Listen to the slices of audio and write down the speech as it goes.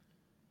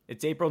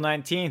It's April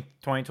 19th,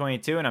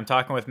 2022, and I'm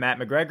talking with Matt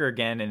McGregor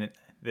again, and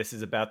this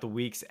is about the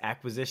week's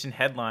acquisition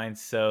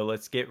headlines. So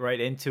let's get right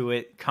into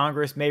it.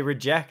 Congress may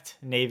reject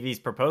Navy's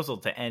proposal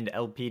to end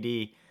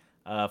LPD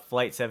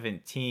Flight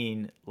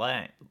 17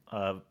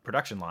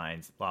 production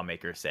lines,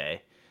 lawmakers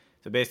say.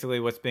 So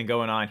basically what's been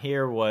going on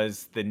here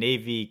was the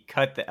Navy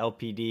cut the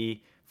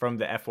LPD from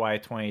the FY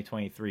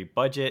 2023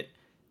 budget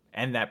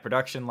and that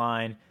production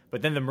line,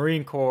 but then the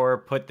Marine Corps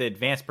put the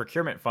advanced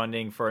procurement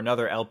funding for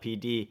another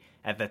LPD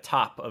at the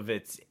top of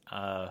its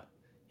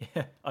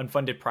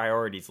unfunded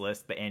priorities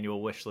list, the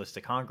annual wish list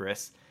to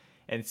Congress.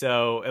 And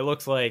so it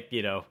looks like,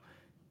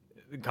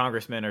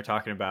 congressmen are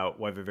talking about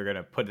whether they're going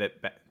to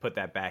put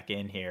that back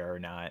in here or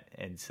not.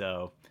 And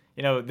so,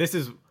 this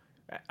is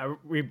I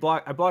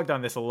blogged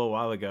on this a little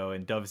while ago,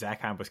 and Dov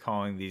Zakheim was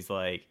calling these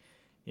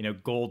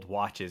gold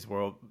watches,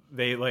 where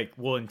they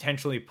will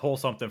intentionally pull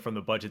something from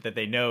the budget that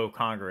they know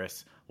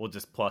Congress will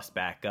just plus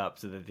back up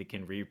so that they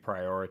can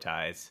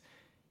reprioritize.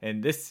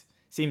 And this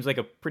seems like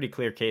a pretty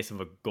clear case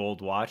of a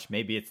gold watch.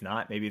 Maybe it's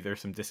not. Maybe there's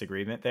some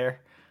disagreement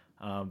there.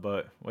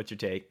 But what's your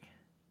take?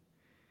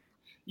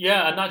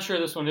 Yeah, I'm not sure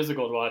this one is a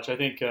gold watch. I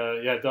think,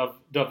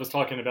 Dov was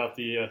talking about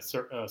the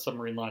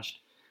submarine-launched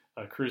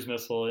cruise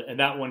missile, and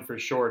that one for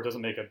sure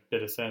doesn't make a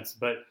bit of sense.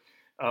 But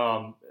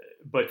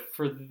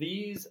for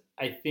these,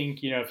 I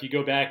think, if you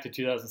go back to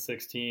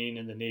 2016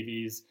 and the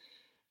Navy's,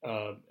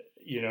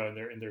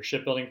 in their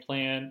shipbuilding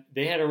plan,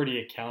 they had already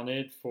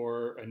accounted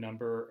for a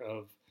number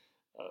of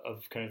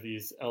kind of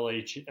these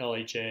LHA,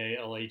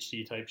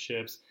 LHD type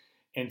ships.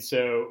 And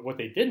so what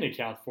they didn't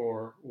account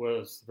for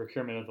was the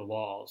procurement of the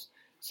laws.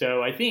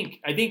 So I think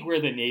where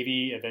the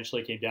Navy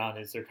eventually came down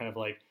is they're kind of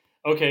like,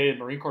 okay, the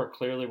Marine Corps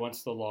clearly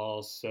wants the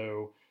laws,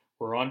 so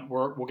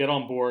we'll get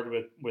on board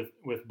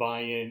with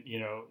buying,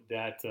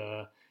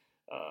 that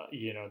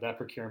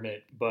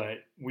procurement, but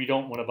we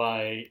don't want to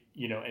buy,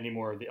 any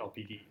more of the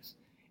LPDs.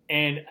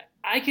 And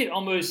I could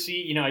almost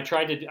see, I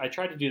tried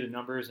to do the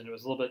numbers, and it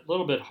was a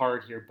little bit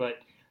hard here, but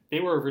they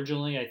were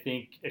originally, I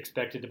think,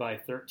 expected to buy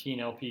 13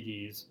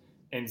 LPDs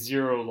and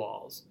 0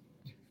 laws.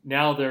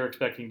 Now they're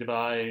expecting to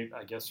buy,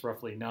 I guess,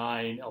 roughly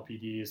 9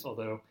 LPDs,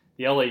 although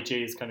the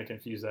LHAs kind of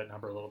confuse that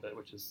number a little bit,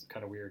 which is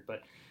kind of weird.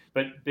 But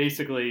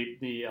basically,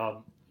 the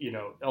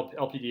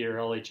LPD or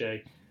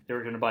LHA, they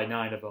were going to buy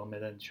 9 of them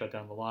and then shut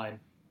down the line.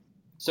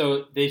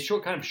 So they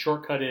kind of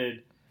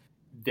shortcutted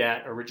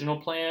that original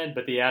plan,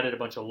 but they added a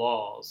bunch of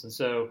laws. And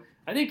so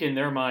I think in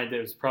their mind, it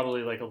was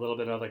probably like a little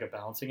bit of like a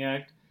balancing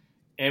act.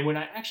 And when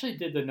I actually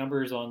did the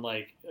numbers on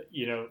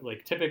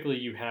typically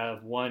you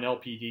have one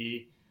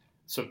LPD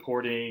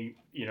supporting,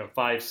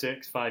 5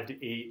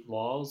 to 8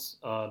 laws,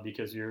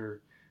 because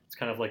it's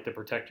kind of like the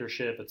protector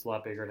ship. It's a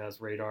lot bigger. It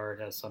has radar.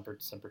 It has some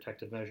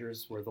protective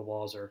measures where the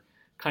laws are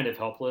kind of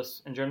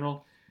helpless in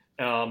general.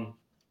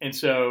 And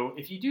so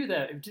if you do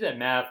that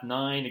math,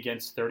 9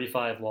 against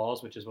 35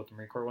 laws, which is what the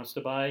Marine Corps wants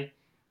to buy,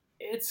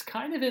 it's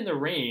kind of in the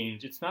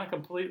range. It's not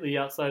completely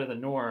outside of the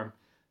norm.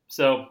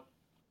 So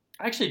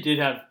I actually do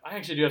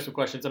have some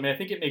questions. I mean, I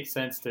think it makes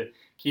sense to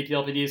keep the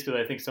LPDs because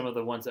I think some of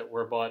the ones that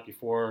were bought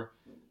before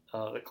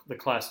the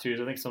Class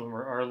 2s, I think some of them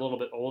are a little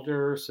bit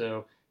older.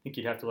 So I think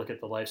you'd have to look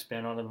at the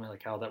lifespan on them and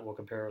like how that will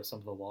compare with some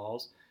of the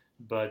laws.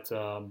 But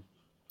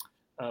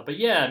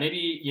yeah,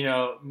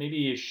 maybe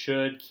you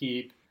should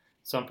keep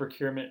some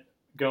procurement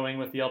going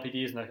with the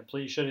LPDs and not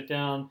completely shut it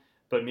down,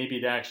 but maybe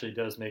it actually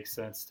does make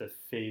sense to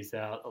phase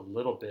out a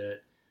little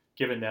bit,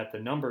 given that the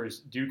numbers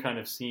do kind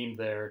of seem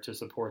there to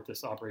support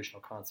this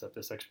operational concept,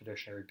 this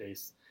expeditionary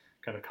base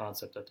kind of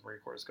concept that the Marine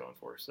Corps is going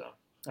for. So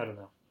I don't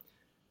know.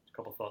 A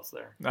couple thoughts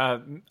there.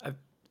 I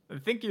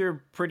think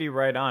you're pretty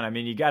right on. I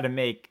mean, you got to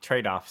make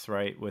trade-offs,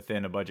 right,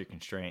 within a budget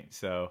constraint.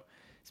 So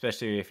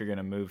especially if you're going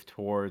to move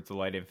towards the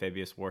light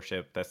amphibious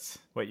warship, that's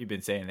what you've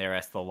been saying there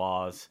as the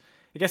laws.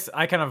 I guess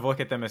I kind of look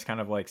at them as kind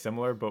of like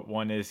similar, but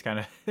one is kind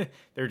of,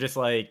 they're just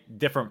like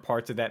different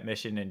parts of that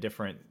mission and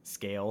different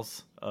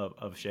scales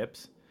of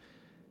ships.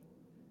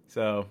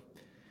 So,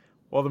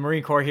 well, the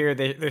Marine Corps here,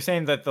 they're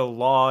saying that the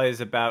law is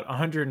about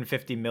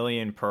 $150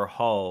 million per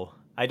hull.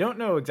 I don't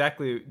know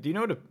exactly. Do you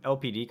know what an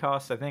LPD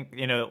costs? I think,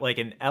 like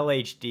an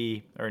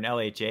LHD or an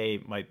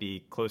LHA might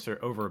be closer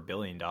over $1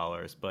 billion,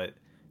 but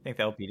I think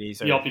the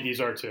LPDs are. The LPDs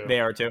are too. They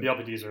are too. The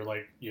LPDs are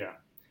like, yeah.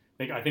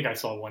 I think I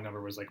saw one number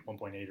was like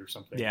 1.8 or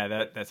something. Yeah,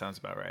 that sounds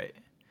about right.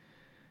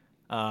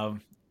 I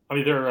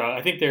mean,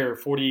 I think they're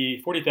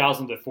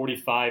 40,000 to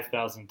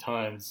 45,000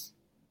 tons,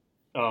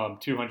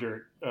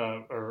 200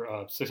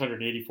 or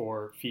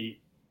 684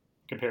 feet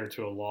compared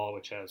to a law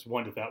which has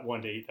 1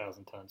 to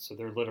 8,000 tons. So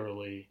they're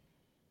literally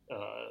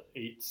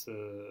 8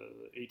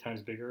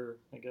 times bigger,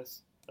 I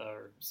guess,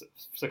 or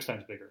 6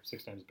 times bigger. So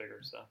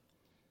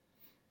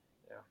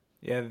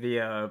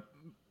yeah.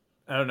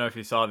 I don't know if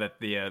you saw that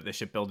the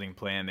shipbuilding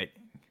plan,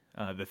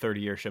 the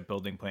 30-year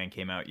shipbuilding plan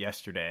came out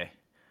yesterday,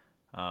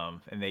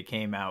 and they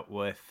came out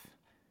with,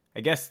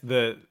 I guess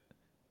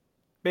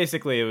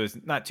basically it was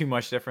not too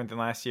much different than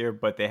last year,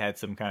 but they had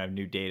some kind of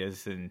new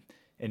datas and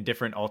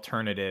different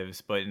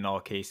alternatives, but in all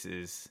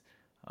cases,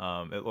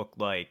 it looked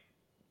like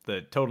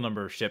the total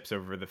number of ships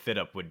over the fit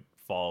up would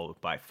fall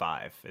by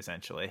 5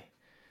 essentially.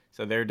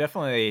 So they're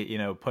definitely,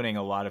 putting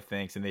a lot of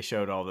things, and they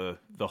showed all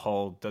the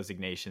hull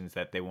designations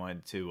that they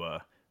wanted to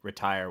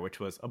retire, which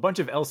was a bunch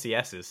of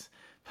LCSs,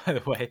 by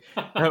the way.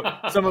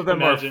 Some of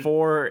them are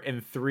 4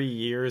 and 3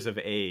 years of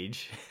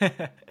age.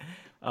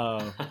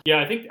 Yeah,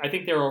 I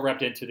think they're all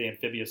wrapped into the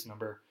amphibious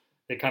number.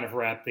 They kind of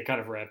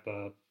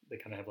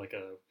have like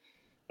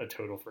a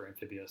total for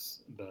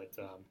amphibious. But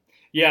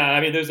yeah,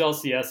 I mean, those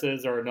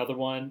LCSs are another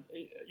one.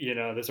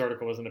 This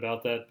article wasn't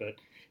about that, but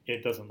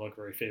it doesn't look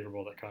very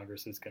favorable that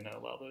Congress is going to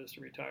allow those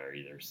to retire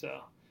either. So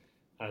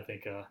I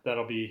think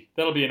that'll be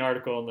an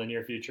article in the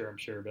near future, I'm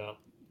sure, about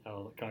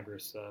how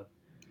Congress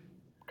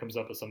comes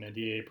up with some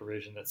NDA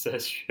provision that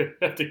says you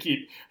have to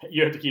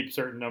keep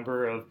certain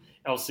number of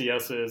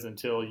LCSs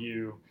until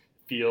you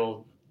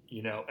feel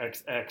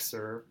XX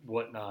or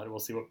whatnot. We'll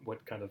see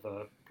what kind of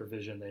a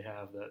provision they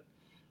have that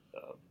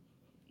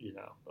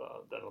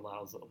that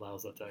allows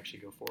that to actually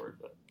go forward.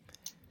 But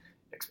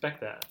expect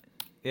that.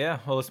 Yeah,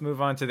 well, let's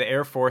move on to the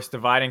Air Force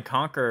Divide and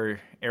Conquer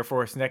Air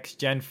Force Next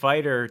Gen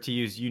Fighter to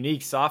use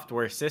unique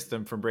software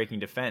system for breaking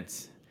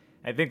defense.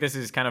 I think this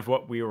is kind of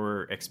what we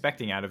were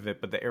expecting out of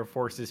it, but the Air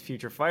Force's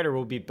future fighter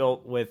will be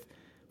built with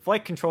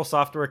flight control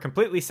software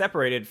completely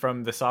separated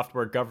from the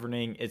software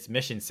governing its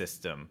mission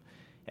system.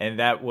 And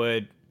that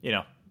would,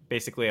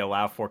 basically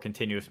allow for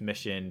continuous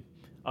mission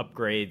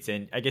upgrades.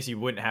 And I guess you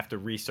wouldn't have to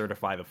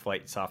recertify the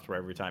flight software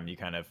every time you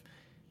kind of,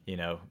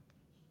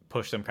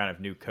 push some kind of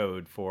new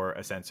code for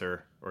a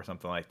sensor or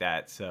something like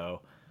that.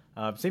 So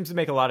seems to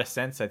make a lot of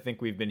sense. I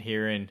think we've been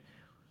hearing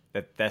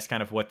that's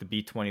kind of what the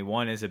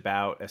B-21 is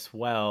about as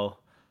well.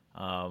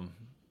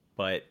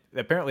 But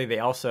apparently they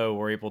also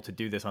were able to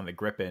do this on the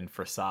Gripen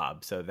for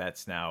Saab. So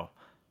that's now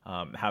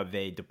how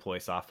they deploy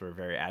software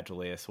very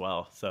agilely as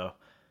well. So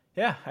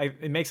yeah,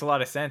 it makes a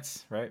lot of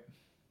sense, right?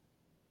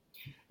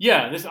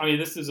 Yeah,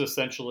 this is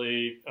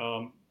essentially,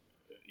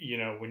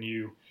 when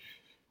you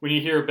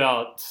hear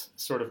about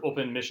sort of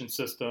open mission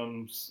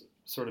systems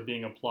sort of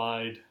being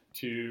applied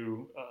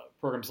to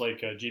programs like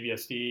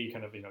GBSD,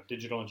 kind of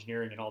digital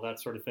engineering and all that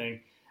sort of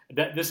thing,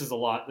 this has a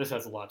lot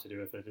to do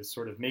with it. Is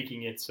sort of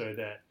making it so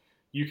that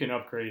you can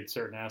upgrade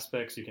certain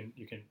aspects. You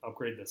can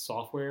upgrade the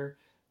software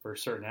for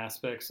certain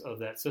aspects of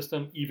that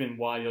system, even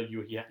while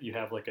you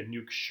have like a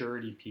nuke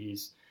surety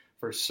piece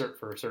for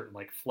certain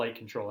like flight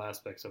control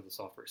aspects of the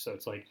software. So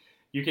it's like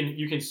you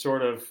can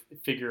sort of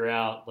figure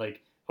out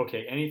like,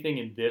 okay, anything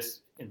in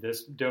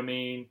this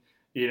domain,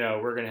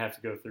 we're going to have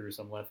to go through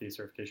some lengthy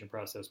certification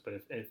process. But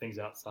if anything's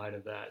outside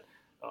of that,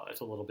 it's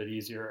a little bit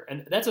easier.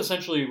 And that's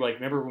essentially like,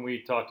 remember when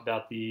we talked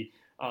about the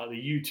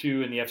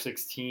U-2 and the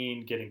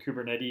F-16 getting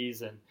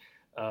Kubernetes and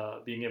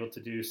being able to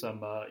do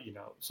some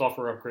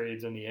software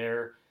upgrades in the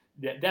air.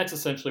 That's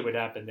essentially what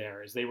happened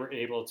there. Is they were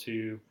able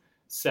to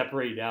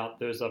separate out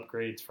those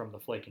upgrades from the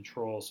flight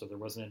control, so there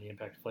wasn't any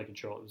impact to flight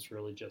control. It was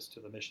really just to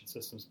the mission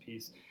systems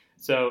piece.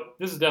 So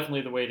this is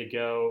definitely the way to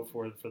go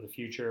for the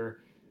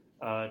future.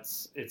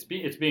 It's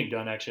being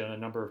done actually on a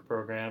number of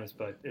programs,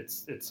 but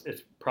it's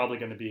probably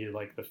going to be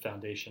like the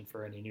foundation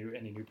for any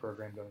new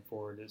program going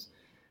forward, is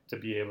to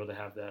be able to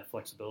have that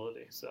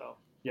flexibility. So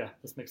yeah,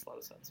 this makes a lot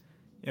of sense.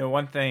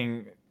 One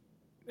thing,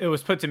 it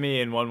was put to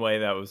me in one way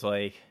that was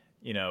like,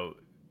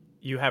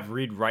 you have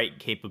read-write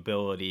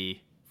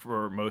capability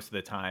for most of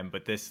the time,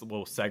 but this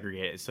will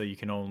segregate it so you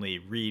can only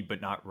read but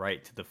not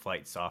write to the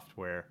flight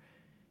software.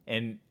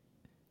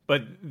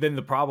 But then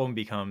the problem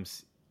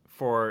becomes,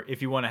 for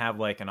if you want to have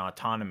like an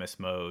autonomous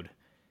mode,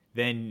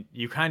 then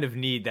you kind of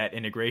need that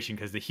integration,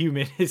 because the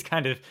human is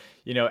kind of,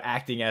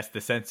 acting as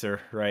the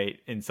sensor, right,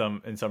 in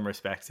some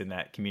respects in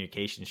that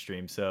communication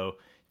stream. So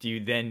do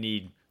you then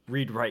need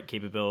read-write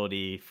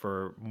capability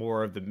for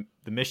more of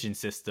the mission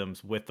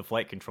systems with the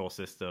flight control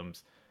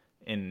systems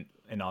in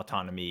an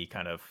autonomy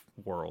kind of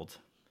world?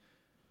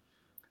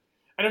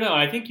 I don't know.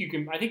 I think you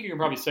can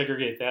probably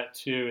segregate that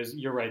too. Is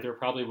you're right. There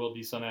probably will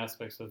be some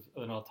aspects of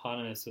an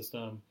autonomous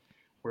system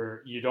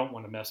where you don't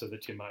want to mess with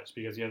it too much,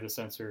 because you have the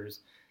sensors,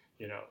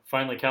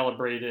 finely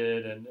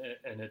calibrated,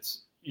 and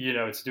it's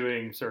it's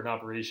doing certain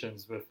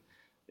operations with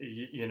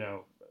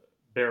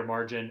bare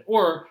margin,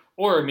 or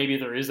maybe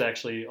there is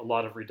actually a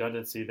lot of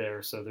redundancy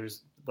there. So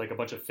there's like a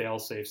bunch of fail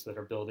safes that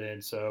are built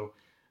in. So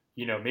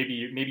maybe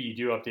you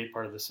do update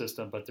part of the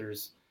system, but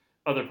there's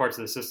other parts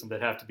of the system that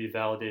have to be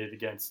validated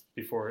against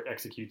before it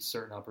executes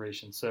certain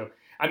operations. So,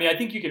 I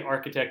think you can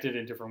architect it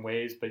in different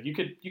ways, but you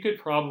could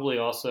probably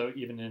also,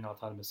 even in an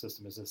autonomous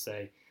system, is to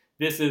say,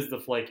 this is the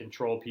flight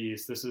control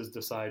piece. This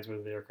decides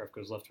whether the aircraft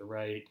goes left or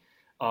right.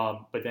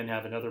 But then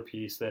have another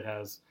piece that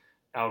has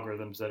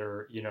algorithms that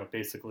are,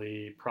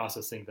 basically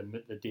processing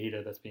the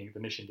data the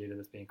mission data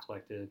that's being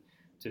collected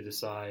to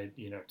decide,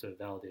 to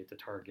validate the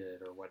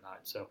target or whatnot.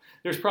 So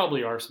there's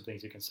probably are some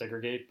things you can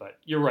segregate, but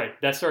you're right.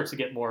 That starts to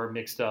get more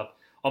mixed up,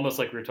 almost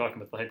like we were talking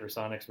with the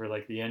hypersonics, where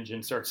like the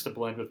engine starts to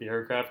blend with the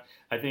aircraft.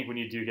 I think when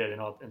you do get in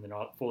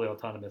the fully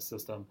autonomous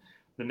system,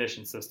 the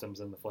mission systems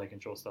and the flight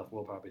control stuff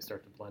will probably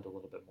start to blend a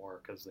little bit more,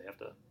 because they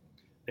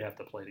have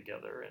to play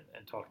together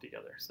and talk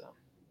together. So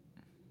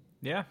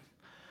yeah.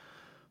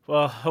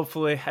 Well,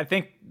 hopefully, I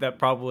think that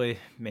probably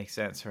makes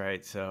sense,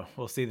 right? So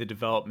we'll see the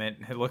development.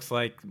 It looks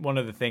like one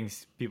of the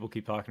things people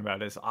keep talking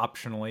about is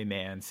optionally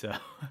manned. So,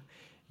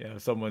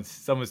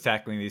 someone's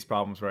tackling these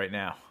problems right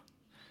now.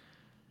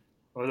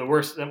 Or the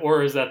worst,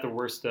 or is that the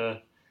worst?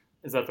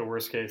 Is that the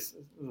worst case?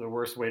 The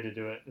worst way to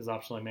do it is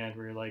optionally manned,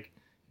 where you're like,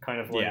 kind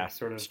of Yeah, like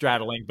sort of,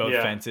 straddling both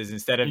yeah, fences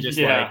instead of just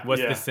like, yeah,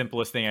 what's the yeah,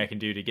 simplest thing I can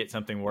do to get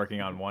something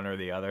working on one or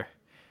the other?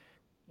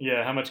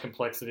 yeah. How much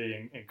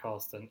complexity and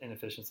cost and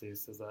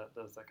inefficiencies does that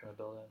kind of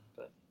build in?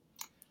 But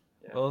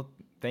Well,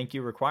 thank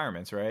you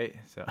requirements, right?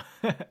 So,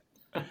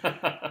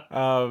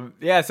 yeah.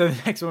 yeah. So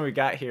the next one we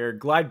got here,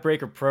 Glide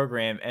Breaker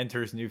program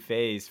enters new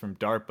phase from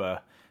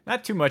DARPA.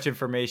 Not too much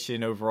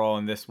information overall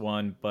in this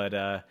one,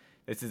 but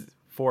this is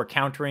for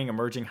countering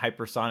emerging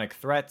hypersonic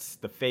threats.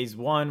 The phase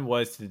one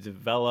was to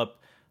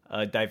develop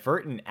a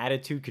divert and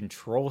attitude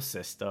control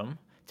system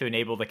to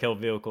enable the kill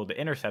vehicle to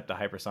intercept a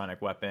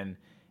hypersonic weapon.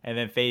 And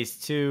then phase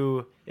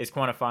two is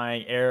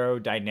quantifying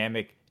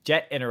aerodynamic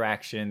jet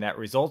interaction that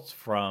results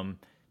from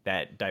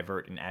that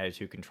divert and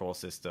attitude control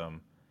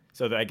system.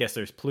 So I guess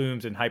there's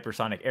plumes and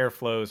hypersonic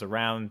airflows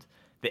around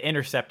the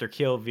interceptor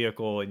kill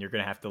vehicle, and you're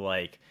going to have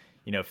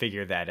to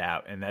figure that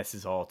out. And this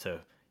is all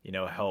to,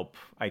 help,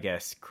 I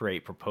guess,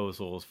 create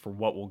proposals for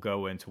what will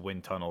go into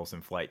wind tunnels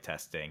and flight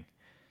testing.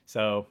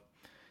 So,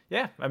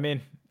 yeah, I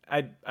mean,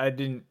 I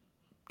didn't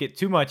get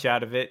too much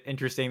out of it.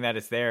 Interesting that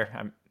it's there.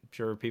 I'm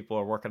sure people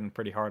are working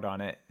pretty hard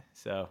on it.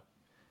 So,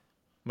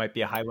 might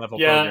be a high level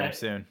program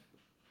soon.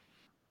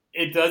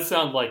 It does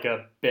sound like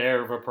a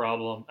bear of a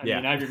problem. I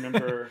mean, I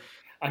remember,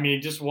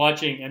 just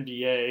watching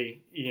NBA,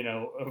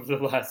 over the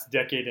last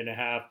decade and a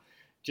half,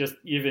 just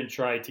even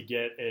try to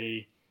get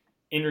a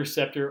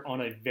interceptor on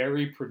a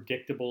very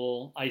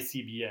predictable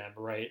ICBM,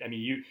 right? I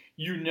mean,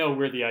 you know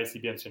where the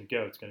ICBM is going to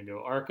go. It's going to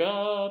go arc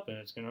up and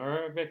it's going to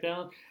arc back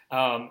down.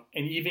 And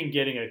even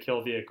getting a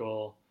kill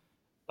vehicle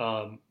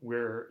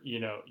where you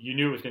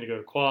knew it was going to go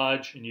to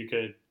Quad and you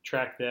could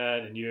track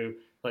that, and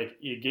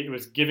it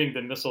was giving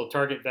the missile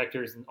target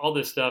vectors and all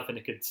this stuff, and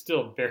it could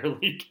still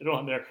barely get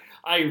on there.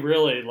 I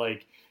really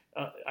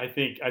I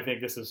think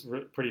this is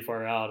pretty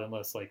far out,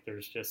 unless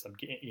there's just some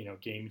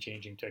game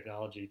changing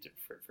technology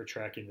for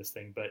tracking this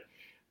thing. But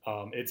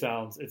it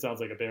sounds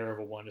like a bear of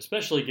a one,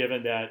 especially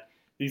given that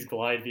these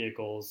glide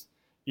vehicles,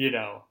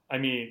 the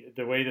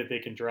way that they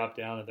can drop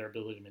down and their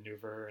ability to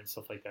maneuver and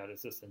stuff like that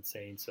is just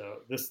insane. So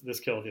this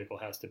kill vehicle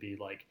has to be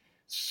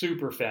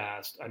super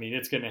fast. I mean,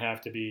 it's going to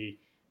have to be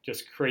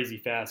just crazy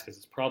fast, because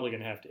it's probably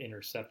going to have to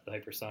intercept the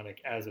hypersonic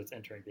as it's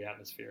entering the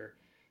atmosphere.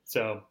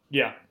 So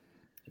yeah,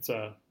 it's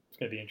going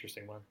to be an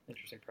interesting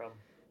problem.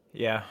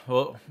 Yeah,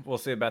 well, we'll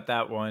see about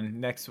that one.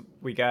 Next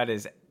we got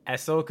is,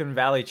 as Silicon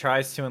Valley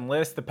tries to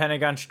enlist, the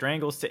Pentagon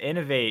strangles to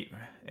innovate.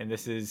 And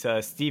this is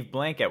Steve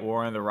Blank at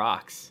War on the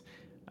Rocks.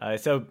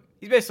 So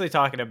he's basically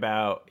talking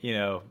about,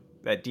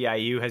 that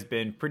DIU has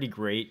been pretty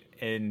great,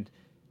 and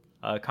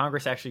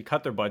Congress actually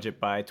cut their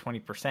budget by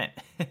 20%.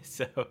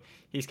 So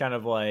he's kind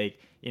of like,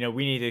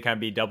 we need to kind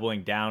of be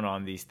doubling down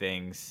on these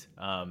things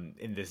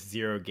in this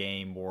zero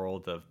game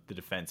world of the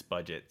defense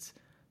budgets.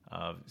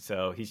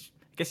 So I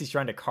guess he's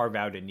trying to carve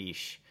out a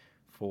niche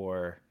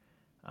for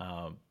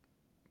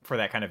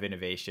that kind of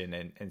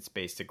innovation and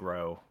space to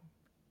grow.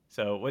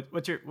 So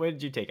what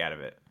did you take out of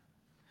it?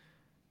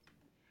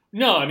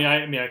 No,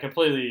 I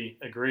completely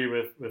agree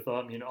with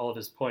all of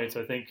his points.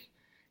 I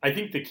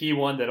think the key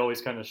one that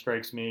always kind of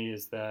strikes me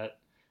is that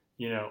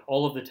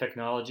all of the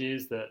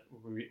technologies that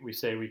we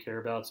say we care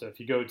about. So if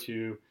you go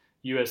to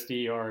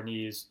USD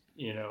R&E's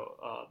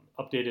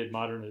updated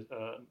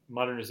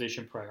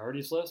modernization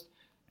priorities list,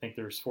 I think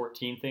there's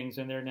 14 things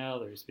in there now.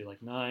 There used to be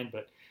 9,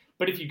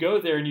 but if you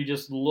go there and you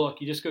just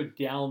go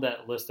down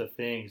that list of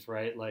things,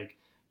 right?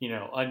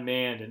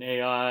 Unmanned and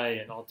AI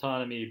and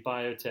autonomy,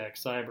 biotech,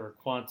 cyber,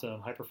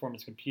 quantum, high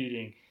performance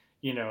computing,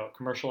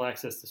 commercial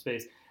access to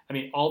space. I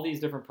mean, all these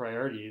different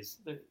priorities,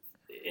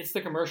 it's the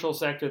commercial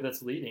sector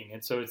that's leading.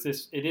 And so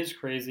it is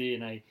crazy.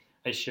 And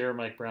I share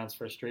Mike Brown's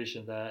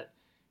frustration that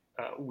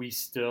we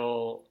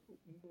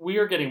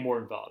are getting more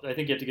involved. I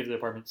think you have to give the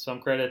department some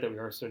credit that we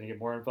are starting to get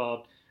more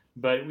involved,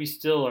 but we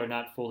still are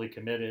not fully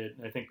committed.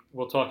 I think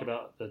we'll talk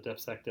about the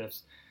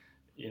DepSecDef's,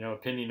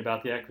 opinion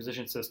about the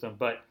acquisition system,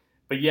 but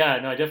yeah,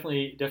 no, I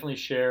definitely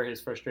share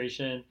his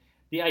frustration.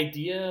 The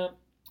idea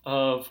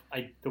of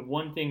the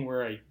one thing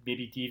where I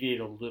maybe deviate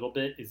a little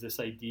bit is this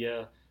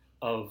idea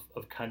of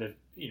kind of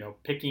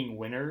picking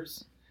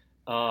winners.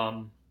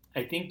 I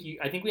think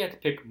we have to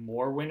pick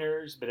more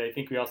winners, but I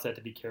think we also have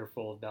to be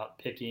careful about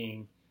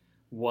picking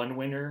one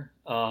winner,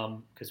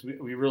 because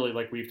we really,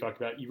 like we've talked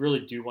about, you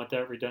really do want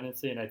that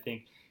redundancy. And I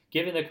think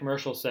given the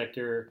commercial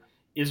sector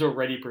is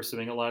already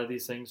pursuing a lot of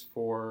these things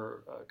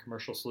for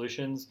commercial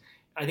solutions,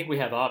 I think we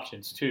have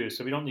options too.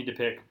 So we don't need to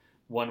pick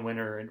one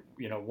winner and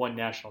one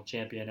national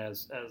champion,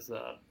 as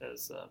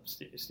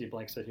Steve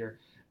Blank said here.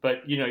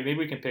 But maybe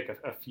we can pick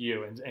a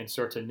few and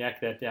start to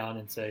neck that down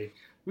and say,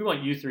 we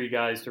want you three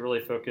guys to really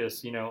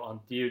focus on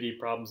DoD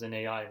problems in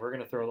AI. We're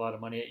going to throw a lot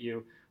of money at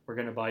you. We're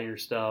going to buy your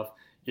stuff.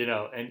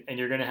 and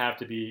you're going to have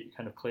to be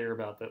kind of clear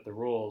about the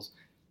rules.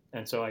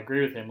 And so I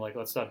agree with him. Like,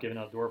 let's stop giving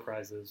out door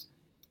prizes.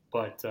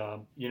 But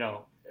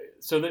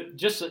so that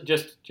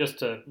just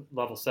to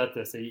level set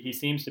this, he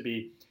seems to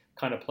be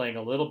kind of playing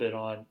a little bit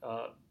on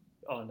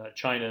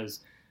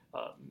China's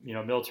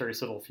military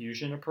civil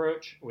fusion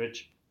approach,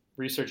 which,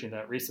 researching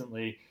that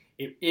recently,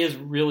 it is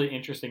really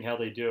interesting how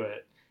they do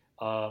it,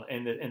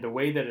 and the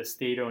way that a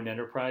state-owned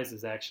enterprise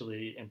is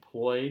actually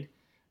employed,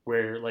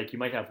 where like you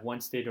might have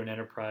one state-owned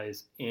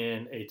enterprise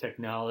in a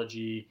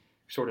technology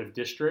sort of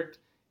district,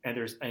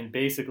 and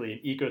basically an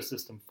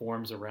ecosystem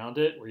forms around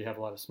it where you have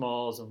a lot of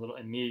smalls and little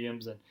and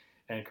mediums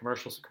and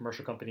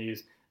commercial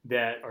companies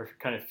that are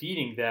kind of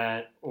feeding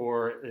that,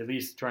 or at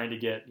least trying to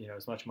get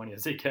as much money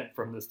as they can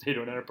from the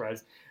state-owned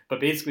enterprise. But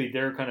basically,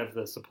 they're kind of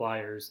the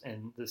suppliers,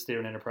 and the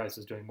state-owned enterprise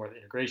is doing more of the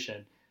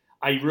integration.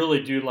 I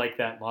really do like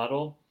that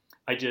model.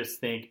 I just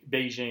think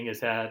Beijing has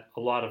had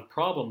a lot of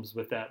problems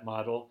with that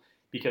model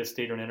because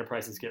state-owned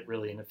enterprises get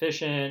really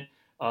inefficient.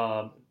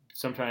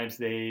 Sometimes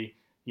they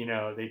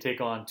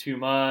take on too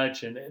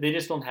much, and they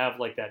just don't have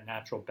like that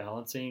natural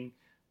balancing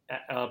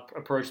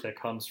approach that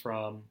comes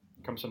from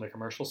the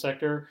commercial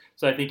sector.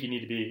 So I think you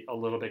need to be a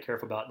little bit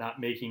careful about not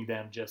making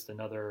them just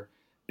another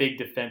big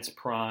defense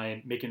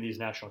prime, making these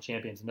national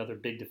champions another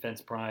big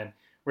defense prime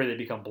where they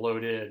become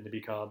bloated and they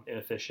become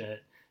inefficient.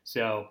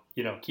 So,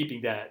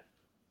 keeping that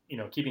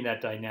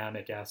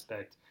dynamic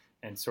aspect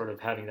and sort of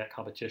having that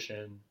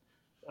competition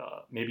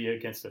maybe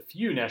against a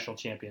few national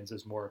champions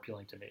is more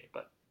appealing to me.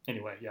 But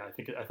anyway, yeah,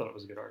 I thought it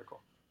was a good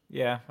article.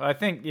 Yeah, I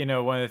think,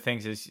 one of the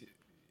things is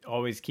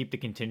always keep the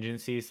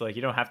contingencies. Like,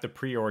 you don't have to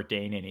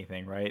preordain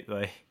anything, right?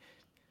 Like,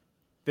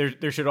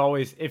 there should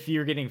always, if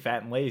you're getting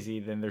fat and lazy,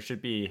 then there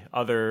should be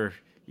other,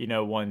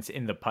 ones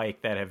in the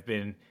pike that have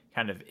been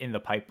kind of in the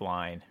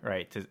pipeline,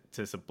 right,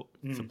 to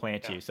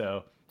supplant you.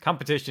 So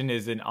competition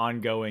is an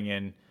ongoing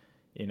and,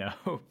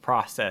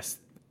 process.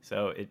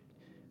 So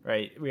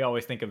we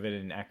always think of it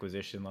in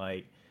acquisition,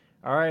 like,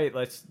 all right,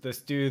 let's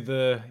do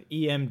the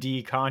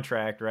EMD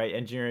contract, right?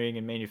 Engineering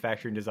and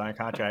manufacturing design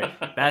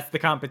contract. That's the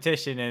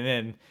competition, and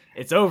then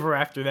it's over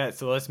after that.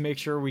 So let's make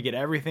sure we get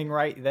everything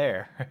right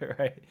there,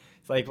 right?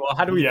 It's like, well,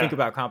 how do we think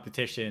about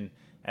competition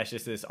as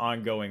just this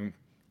ongoing,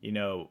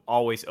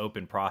 always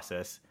open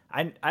process?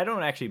 I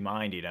don't actually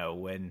mind,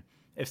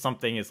 if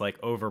something is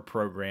like over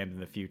programmed in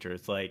the future.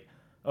 It's like,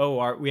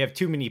 we have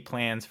too many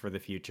plans for the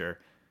future.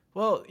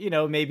 Well,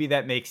 maybe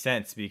that makes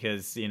sense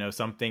because,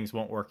 some things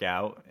won't work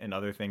out and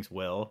other things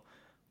will.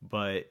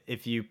 But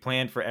if you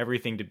plan for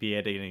everything to be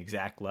at an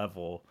exact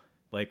level,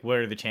 like, what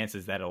are the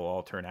chances that it'll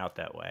all turn out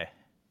that way?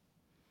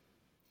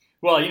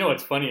 Well,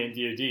 what's funny in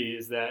DoD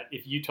is that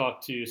if you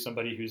talk to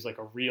somebody who's like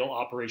a real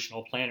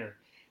operational planner,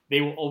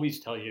 they will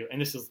always tell you,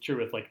 and this is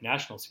true with like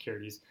national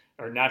securities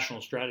or national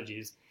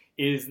strategies,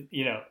 is,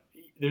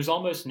 there's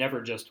almost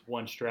never just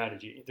one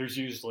strategy. There's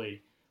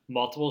usually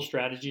multiple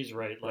strategies,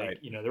 right? Like,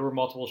 right. There were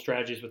multiple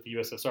strategies with the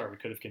USSR. We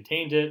could have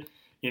contained it.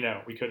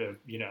 We could have,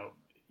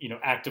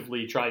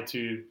 actively tried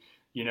to,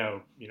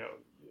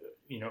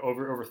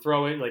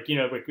 overthrow it. Like,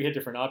 like we had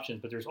different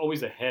options, but there's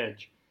always a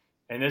hedge.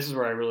 And this is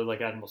where I really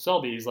like Admiral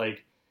Selby.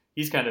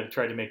 He's kind of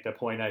tried to make that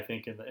point, I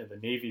think, in the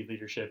Navy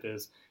leadership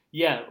is,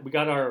 yeah, we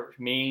got our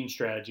main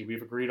strategy.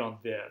 We've agreed on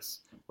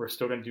this. We're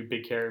still going to do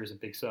big carriers and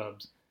big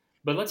subs,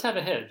 but let's have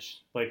a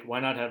hedge. Like, why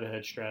not have a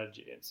hedge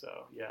strategy? And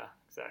so, yeah,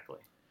 exactly.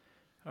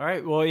 All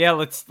right. Well, yeah,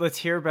 let's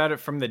hear about it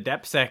from the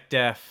DepSec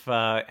Def.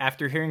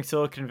 After hearing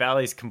Silicon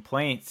Valley's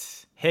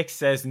complaints, Hicks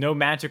says no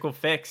magical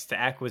fix to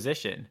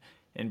acquisition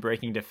in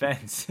breaking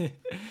defense.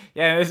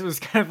 Yeah, this was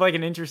kind of like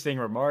an interesting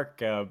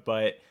remark,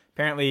 but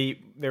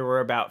apparently there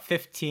were about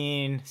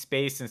 15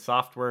 space and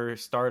software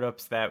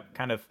startups that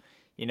kind of,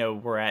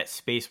 were at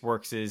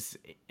SpaceWorks'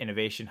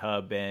 Innovation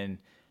Hub, and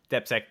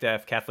DepSec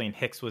Def Kathleen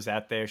Hicks was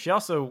out there. She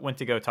also went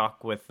to go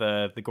talk with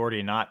the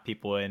Gordian Knot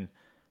people in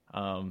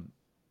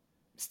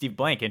Steve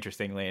Blank,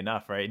 interestingly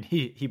enough, right?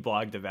 He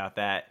blogged about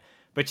that.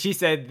 But she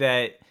said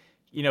that,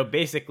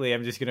 basically,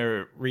 I'm just going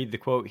to read the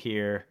quote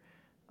here,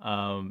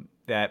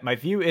 that my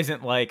view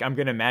isn't like I'm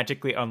going to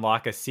magically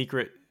unlock a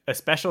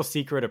special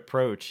secret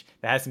approach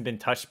that hasn't been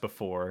touched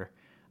before.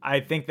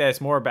 I think that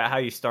it's more about how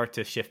you start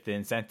to shift the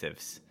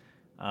incentives.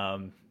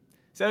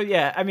 So,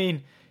 yeah, I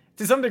mean,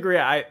 to some degree,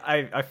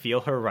 I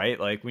feel her, right?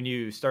 Like, when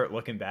you start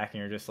looking back and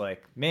you're just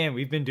like, man,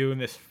 we've been doing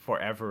this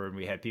forever. And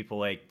we had people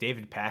like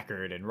David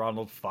Packard and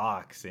Ronald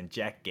Fox and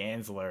Jack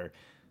Gansler.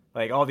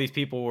 Like, all these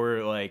people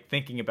were like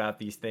thinking about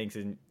these things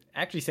and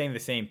actually saying the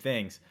same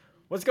things.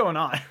 What's going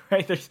on,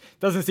 right? There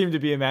doesn't seem to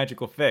be a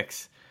magical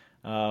fix.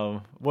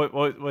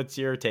 What's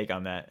your take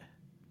on that?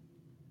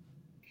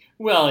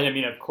 Well, I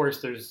mean, of course,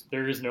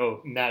 there is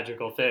no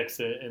magical fix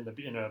in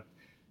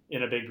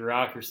a big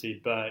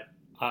bureaucracy, but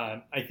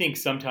I think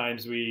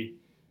sometimes we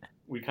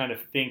kind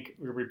of think,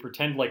 we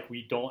pretend like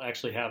we don't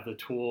actually have the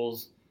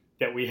tools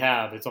that we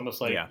have. It's almost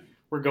like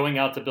we're going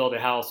out to build a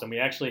house and we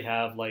actually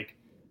have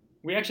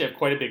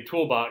quite a big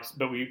toolbox,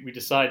 but we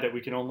decide that we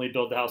can only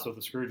build the house with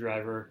a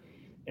screwdriver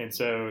And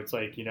so it's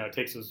like, it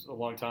takes us a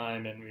long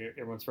time and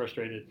everyone's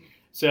frustrated.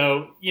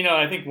 So,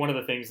 I think one of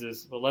the things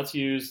is, well, let's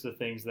use the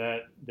things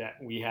that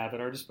we have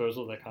at our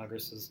disposal that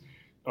Congress has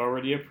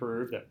already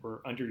approved that we're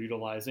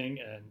underutilizing.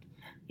 And,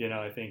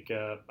 I think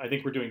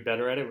we're doing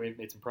better at it. We've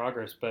made some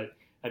progress, but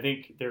I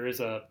think there is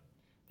a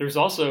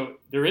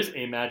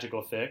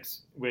magical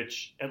fix,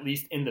 which at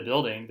least in the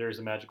building, there's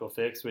a magical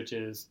fix, which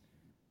is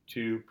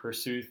to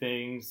pursue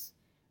things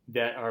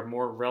that are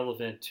more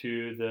relevant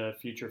to the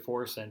future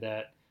force and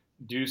that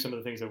do some of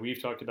the things that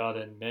we've talked about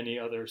and many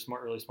other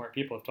really smart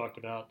people have talked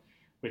about,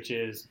 which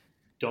is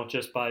don't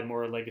just buy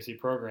more legacy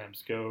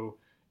programs. Go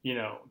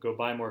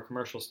buy more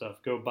commercial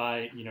stuff. Go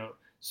buy,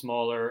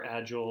 smaller,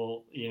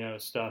 agile,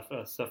 stuff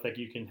that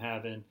you can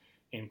have in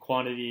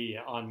quantity,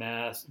 en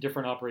masse,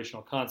 different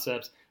operational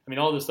concepts. I mean,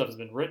 all this stuff has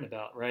been written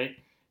about, right?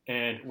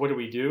 And what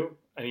do?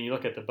 I mean, you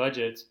look at the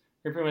budgets,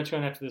 you're pretty much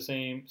going after the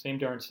same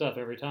darn stuff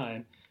every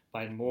time.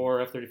 Buying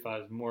more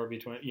F-35s, more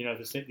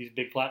B-20, these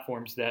big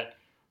platforms that are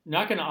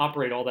not going to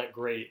operate all that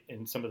great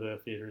in some of the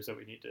theaters that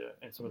we need to,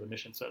 and some of the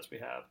mission sets we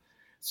have.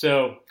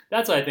 So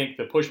that's, I think,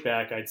 the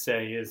pushback I'd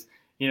say is,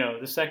 the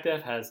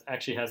SecDef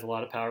actually has a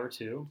lot of power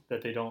too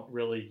that they don't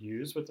really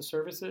use with the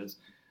services.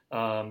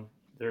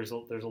 There's a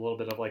little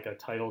bit of like a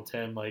Title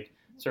 10, like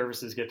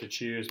services get to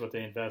choose what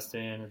they invest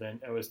in, and then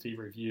OSD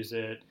reviews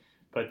it,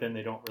 but then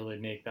they don't really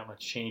make that much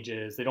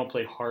changes. They don't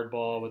play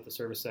hardball with the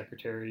service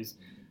secretaries.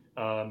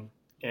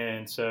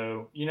 And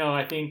so,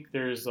 I think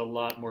there's a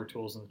lot more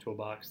tools in the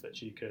toolbox that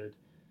she could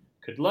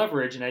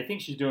leverage. And I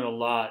think she's doing a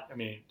lot. I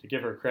mean, to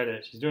give her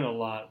credit, she's doing a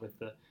lot with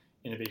the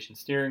innovation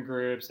steering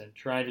groups and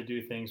trying to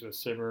do things with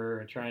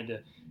SBIR and trying to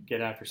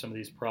get after some of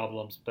these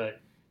problems.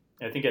 But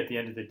I think at the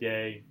end of the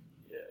day,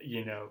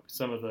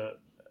 some of the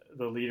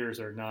leaders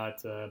are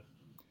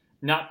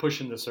not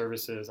pushing the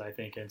services, I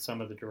think, in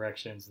some of the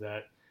directions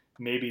that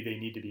maybe they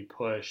need to be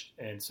pushed.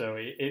 And so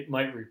it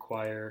might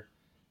require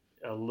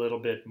a little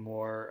bit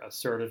more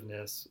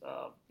assertiveness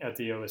at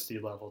the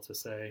OSD level to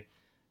say,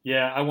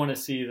 yeah, I want to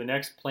see the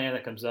next plan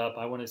that comes up.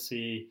 I want to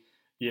see,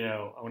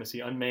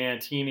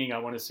 unmanned teaming. I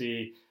want to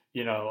see,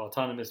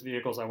 autonomous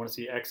vehicles. I want to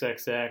see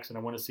XXX, and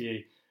I want to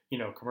see,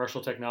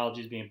 commercial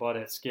technologies being bought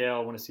at scale. I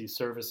want to see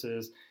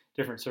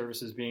different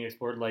services being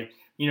explored. Like,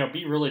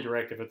 be really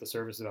directive at the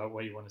service about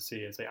what you want to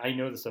see and say, I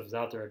know this stuff is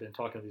out there. I've been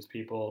talking to these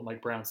people.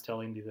 Mike Brown's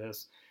telling me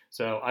this.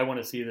 So I want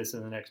to see this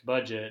in the next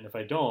budget. And if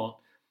I don't,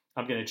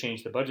 I'm going to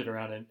change the budget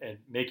around and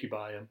make you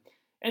buy them.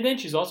 And then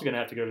she's also going to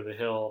have to go to the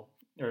Hill,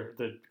 or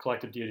the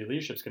collective DoD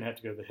leadership is going to have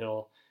to go to the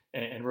Hill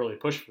and really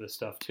push for this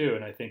stuff too.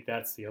 And I think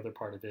that's the other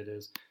part of it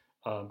is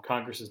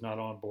Congress is not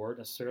on board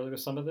necessarily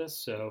with some of this.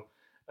 So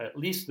at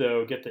least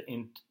though, get the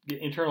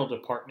internal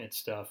department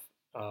stuff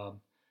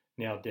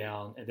nailed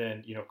down, and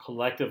then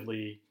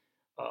collectively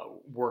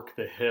work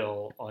the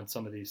Hill on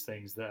some of these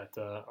things that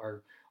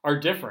are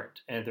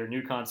different and they're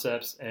new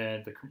concepts,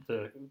 and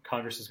the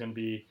Congress is going to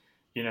be.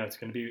 It's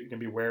going to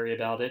be wary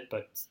about it,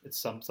 but it's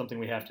something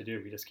we have to do.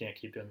 We just can't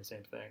keep doing the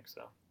same thing.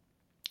 So,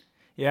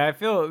 yeah, I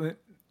feel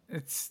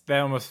that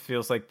almost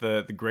feels like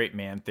the great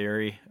man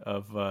theory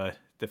of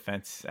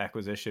defense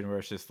acquisition, where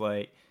it's just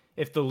like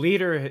if the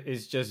leader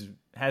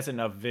has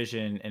enough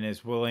vision and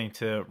is willing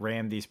to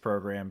ram these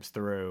programs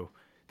through,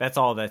 that's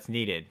all that's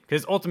needed.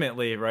 Because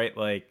ultimately, right,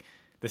 like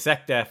the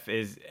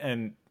SecDef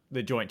and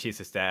the Joint Chiefs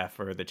of Staff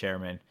or the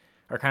chairman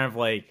are kind of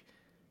like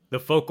the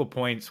focal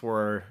points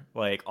where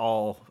like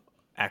all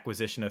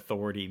acquisition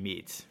authority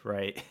meets,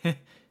 right?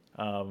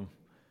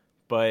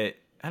 But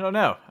I don't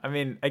know. I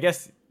mean, I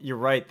guess you're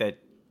right that,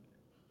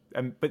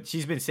 but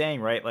she's been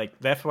saying, right, like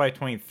the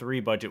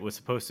FY23 budget was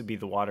supposed to be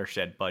the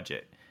watershed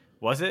budget.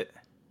 Was it?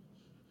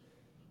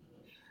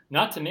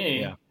 Not to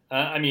me. Yeah.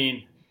 I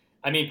mean,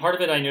 part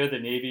of it, I know the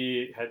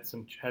Navy had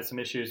some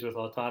issues with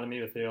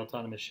autonomy, with the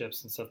autonomous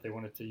ships and stuff they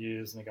wanted to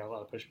use, and they got a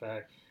lot of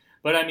pushback.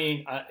 But I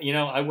mean,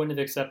 I wouldn't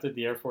have accepted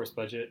the Air Force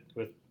budget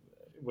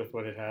with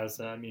what it has.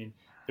 I mean,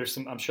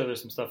 I'm sure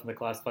there's some stuff in the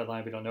classified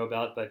line we don't know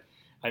about, but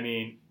I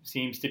mean,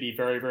 seems to be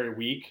very, very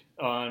weak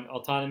on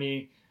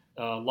autonomy.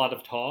 A lot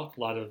of talk, a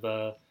lot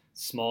of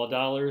small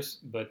dollars,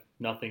 but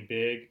nothing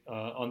big.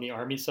 On the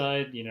Army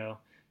side,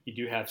 you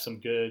do have some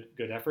good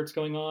efforts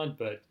going on,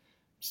 but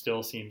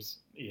still seems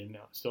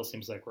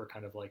like we're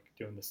kind of like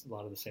doing a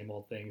lot of the same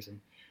old things, and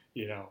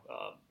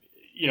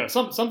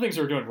some things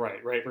we're doing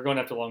right. We're going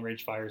after long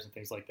range fires and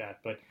things like that,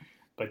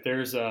 but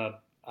there's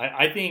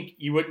I think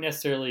you wouldn't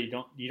necessarily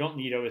you don't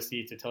need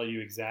OSD to tell you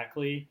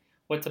exactly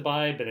what to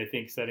buy, but I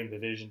think setting the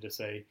vision to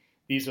say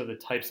these are the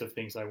types of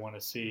things I want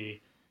to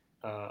see,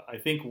 I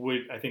think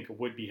it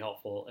would be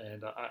helpful.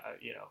 And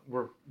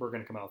we're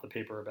going to come out with a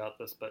paper about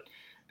this, but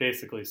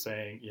basically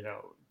saying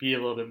be a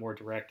little bit more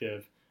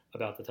directive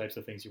about the types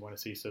of things you want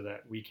to see, so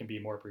that we can be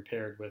more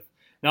prepared with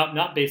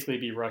not basically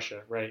be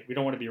Russia, right? We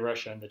don't want to be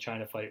Russia in the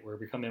China fight where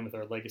we come in with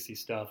our legacy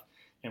stuff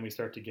and we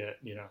start to get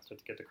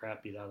the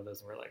crap beat out of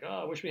us, and we're like,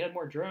 oh, I wish we had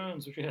more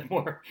drones, wish we had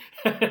more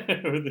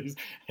these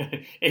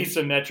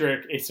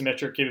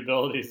asymmetric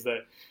capabilities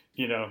that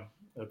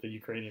that the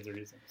Ukrainians are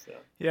using. So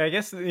Yeah, I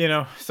guess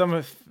some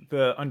of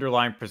the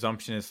underlying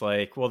presumption is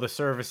like, well, the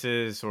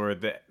services or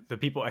the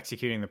people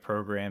executing the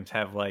programs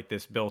have like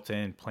this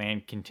built-in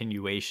planned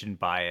continuation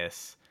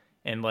bias,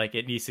 and like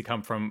it needs to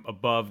come from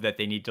above that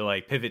they need to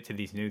like pivot to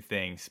these new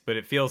things. But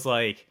it feels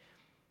like,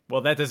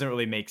 well, that doesn't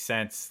really make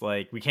sense.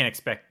 Like we can't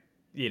expect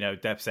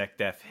DepSec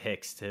Def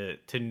Hicks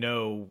to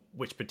know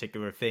which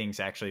particular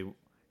things actually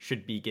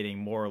should be getting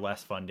more or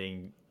less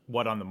funding,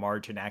 what on the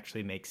margin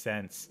actually makes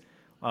sense.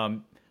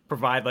 Um,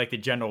 Provide like the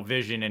general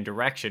vision and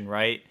direction,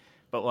 right?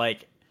 But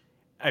like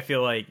I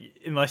feel like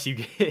unless you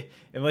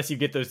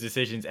get those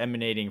decisions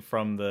emanating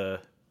from the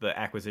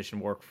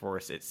acquisition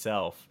workforce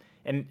itself,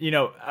 and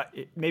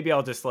maybe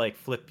I'll just like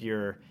flip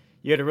you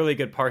had a really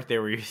good part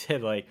there where you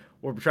said like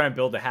we're trying to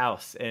build a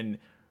house, and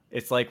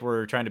it's like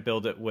we're trying to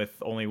build it with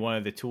only one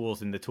of the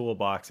tools in the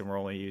toolbox and we're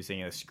only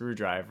using a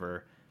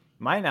screwdriver.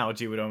 My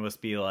analogy would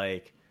almost be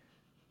like,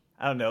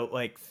 I don't know,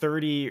 like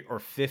 30 or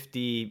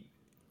 50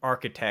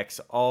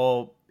 architects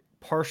all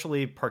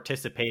partially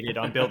participated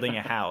on building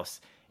a house.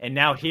 And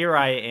now here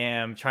I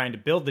am trying to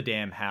build the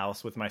damn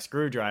house with my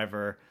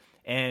screwdriver.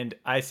 And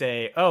I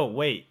say, oh,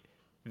 wait,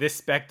 this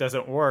spec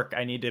doesn't work.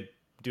 I need to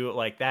do it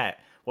like that.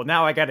 Well,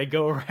 now I got to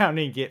go around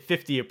and get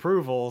 50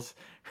 approvals,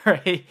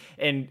 right?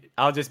 And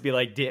I'll just be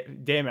like,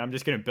 damn it, I'm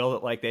just going to build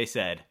it like they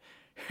said.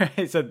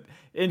 So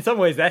in some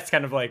ways, that's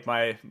kind of like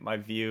my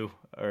view,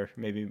 or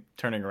maybe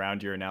turning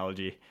around your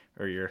analogy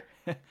or your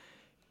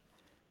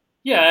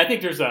yeah, I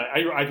think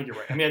I think you're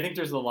right. I mean, I think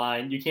there's a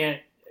line. You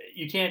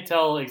can't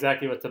tell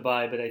exactly what to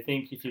buy, but I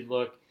think if you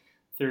look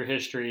through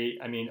history,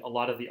 I mean, a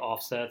lot of the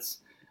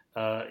offsets,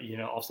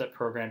 offset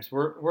programs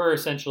were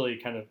essentially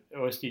kind of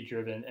OSD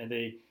driven, and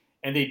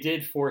they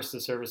did force the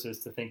services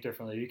to think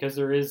differently because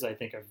there is, I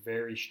think, a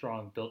very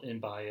strong built-in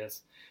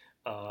bias.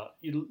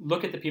 You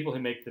look at the people who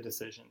make the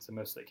decisions in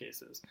most of the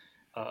cases.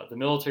 The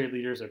military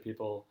leaders are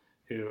people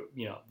who,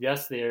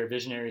 yes, they are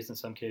visionaries in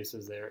some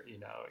cases. They're,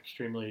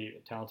 extremely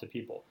talented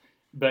people,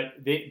 but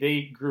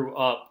they grew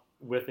up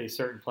with a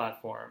certain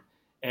platform,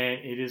 and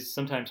it is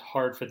sometimes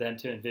hard for them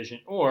to envision,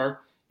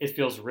 or it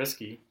feels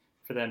risky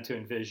for them to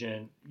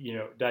envision,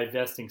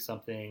 divesting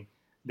something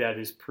that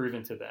is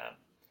proven to them.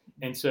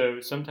 And so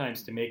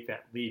sometimes to make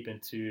that leap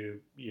into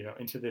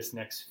this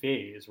next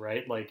phase,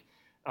 right? Like,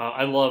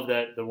 I love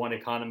that the one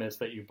economist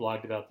that you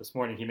blogged about this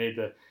morning, he made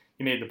the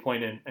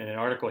point in an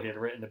article he had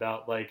written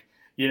about, like,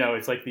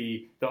 it's like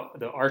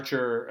the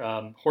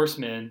archer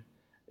horseman,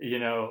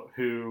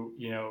 who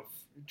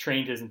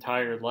trained his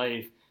entire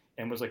life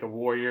and was like a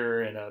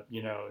warrior and a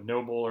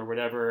noble or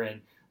whatever,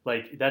 and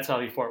like that's how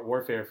he fought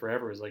warfare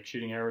forever, is like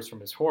shooting arrows from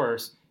his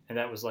horse, and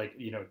that was like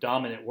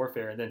dominant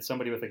warfare. And then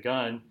somebody with a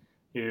gun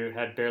who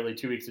had barely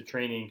 2 weeks of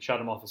training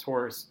shot him off his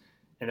horse,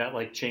 and that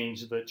like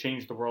changed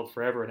the world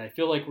forever. And I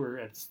feel like we're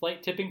at a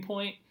slight tipping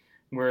point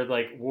where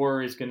like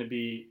war is going to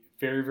be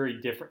very,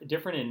 very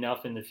different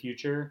enough in the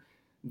future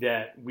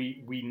that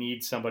we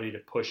need somebody to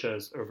push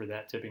us over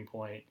that tipping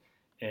point.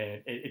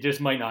 And it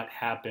just might not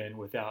happen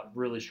without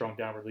really strong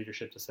downward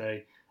leadership to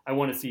say, I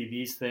want to see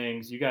these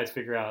things. You guys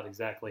figure out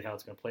exactly how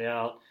it's going to play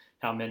out,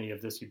 how many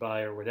of this you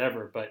buy or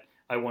whatever, but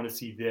I want to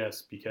see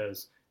this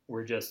because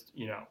we're just,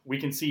 we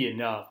can see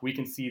enough. We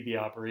can see the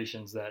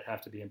operations that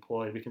have to be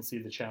employed. We can see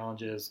the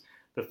challenges,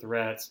 the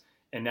threats,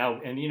 and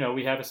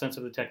we have a sense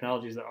of the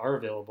technologies that are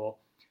available.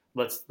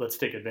 Let's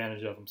take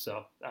advantage of them.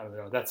 So I don't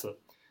know. That's a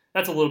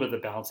little bit of the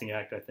balancing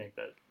act, I think,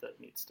 that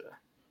needs to.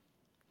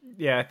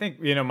 Yeah, I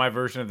think my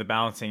version of the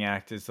balancing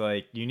act is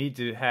like you need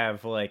to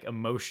have like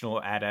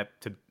emotional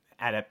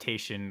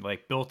adaptation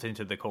like built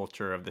into the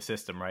culture of the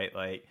system, right?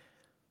 Like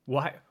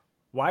why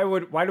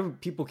do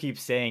people keep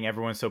saying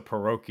everyone's so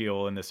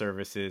parochial in the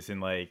services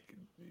and like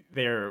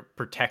they're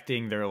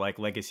protecting their like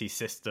legacy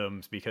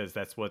systems because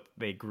that's what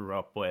they grew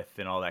up with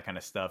and all that kind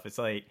of stuff? It's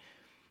like,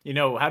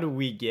 how do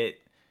we get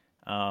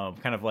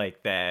kind of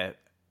like the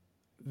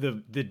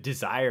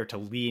desire to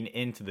lean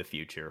into the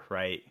future,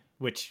 right?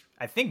 Which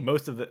I think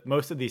most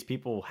of these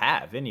people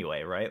have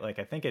anyway, right? Like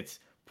I think it's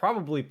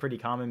probably pretty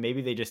common.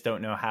 Maybe they just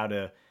don't know how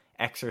to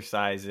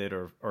exercise it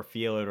or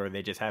feel it, or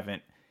they just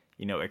haven't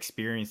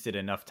experienced it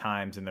enough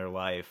times in their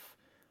life.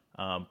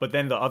 But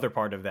then the other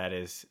part of that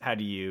is how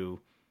do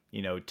you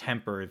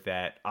temper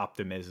that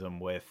optimism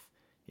with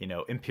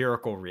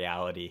empirical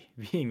reality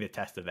being the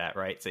test of that,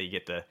 right? So you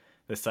get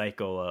the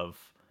cycle of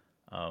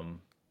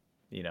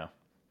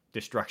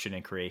destruction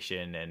and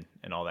creation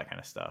and all that kind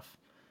of stuff.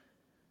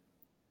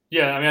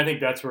 Yeah, I mean, I think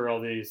that's where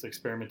all these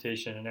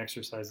experimentation and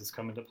exercises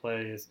come into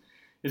play,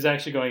 is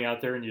actually going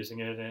out there and using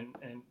it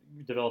and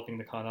developing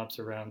the ConOps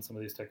around some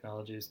of these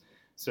technologies.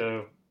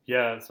 So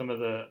yeah, some of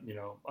the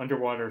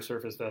underwater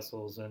surface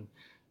vessels and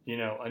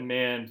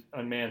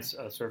unmanned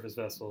surface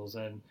vessels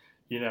and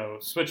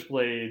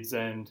switchblades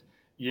and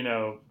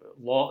the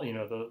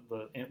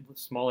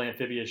small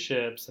amphibious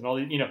ships and all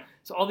these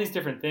so all these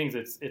different things.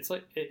 It's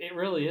like it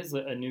really is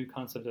a new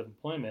concept of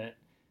employment.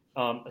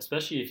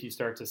 Especially if you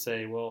start to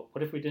say, well,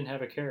 what if we didn't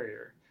have a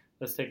carrier?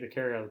 Let's take the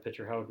carrier out of the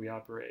picture. How would we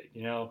operate?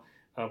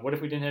 What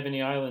if we didn't have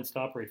any islands to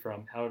operate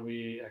from? How would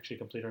we actually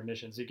complete our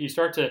missions? You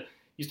start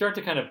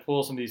to kind of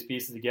pull some of these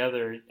pieces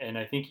together, and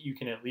I think you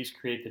can at least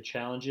create the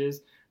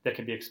challenges that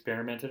can be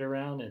experimented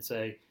around and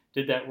say,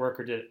 did that work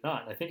or did it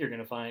not? And I think you're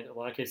going to find a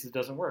lot of cases it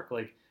doesn't work.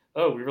 Like,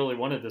 oh, we really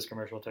wanted this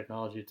commercial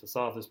technology to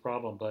solve this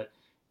problem, but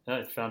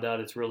I found out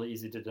it's really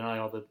easy to deny.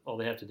 All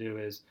they have to do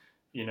is,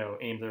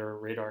 aim their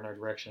radar in our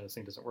direction. This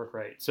thing doesn't work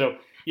right. So,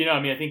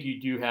 I think you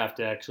do have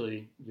to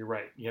actually. You're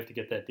right. You have to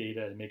get that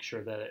data and make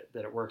sure that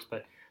it works.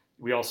 But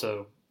we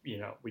also,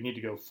 we need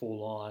to go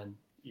full on,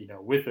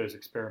 with those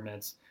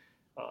experiments,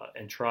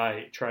 and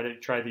try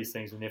these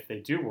things. And if they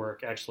do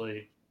work,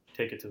 actually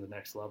take it to the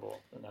next level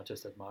and not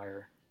just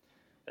admire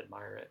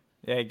it.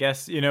 Yeah, I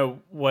guess,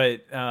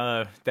 what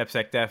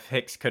DepSecDef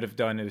Hicks could have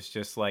done is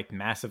just like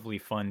massively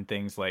fund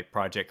things like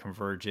Project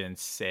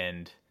Convergence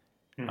and,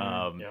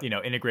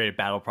 Integrated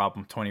Battle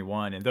Problem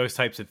 21 and those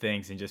types of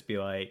things, and just be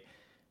like,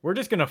 we're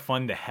just going to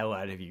fund the hell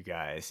out of you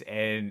guys.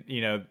 And,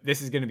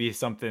 this is going to be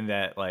something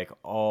that like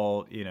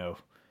all,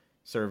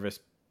 service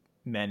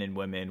men and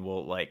women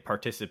will like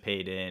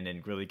participate in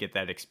and really get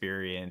that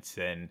experience.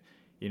 And,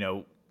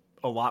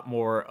 a lot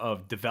more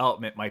of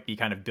development might be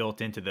kind of built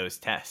into those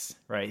tests,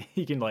 right?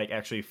 You can like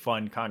actually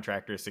fund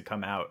contractors to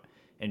come out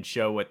and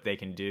show what they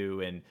can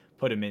do and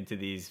put them into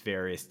these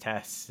various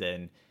tests.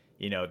 And,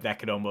 that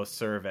could almost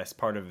serve as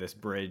part of this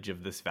bridge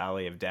of this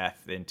valley of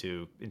death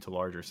into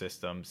larger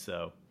systems.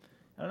 So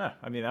I don't know.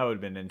 I mean, that would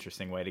have been an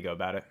interesting way to go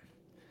about it.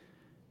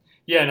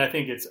 Yeah. And I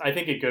think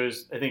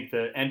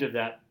the end of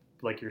that,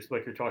 like you're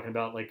talking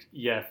about, like,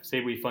 yeah,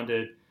 say we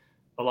funded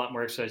a lot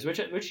more exercise, which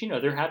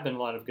there have been a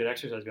lot of good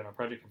exercises going on.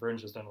 Project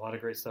Convergence has done a lot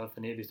of great stuff.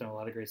 The Navy's done a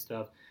lot of great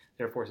stuff.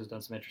 The Air Force has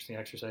done some interesting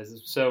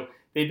exercises. So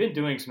they've been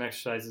doing some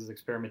exercises,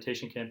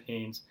 experimentation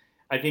campaigns.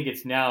 I think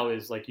it's now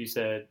is, like you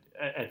said,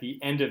 at the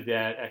end of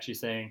that, actually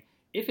saying,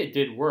 if it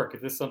did work,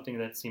 if this is something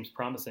that seems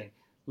promising,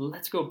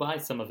 let's go buy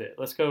some of it.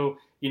 Let's go,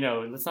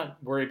 let's not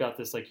worry about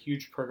this like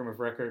huge program of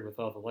record with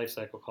all the life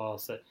cycle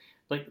costs.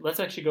 Let's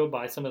actually go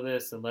buy some of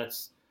this and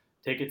let's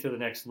take it to the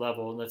next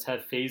level. And let's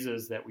have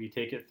phases that we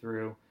take it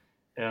through.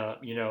 And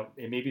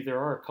maybe there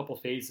are a couple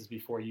phases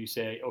before you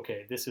say,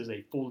 okay, this is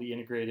a fully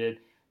integrated,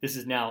 this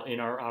is now in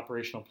our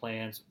operational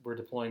plans, we're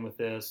deploying with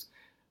this.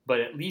 But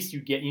at least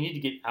you need to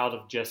get out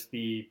of just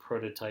the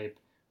prototype.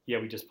 Yeah,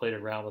 we just played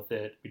around with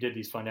it. We did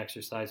these fun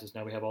exercises.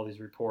 Now we have all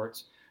these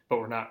reports, but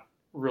we're not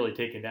really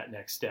taking that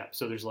next step.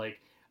 So there's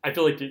I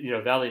feel like,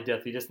 Valley of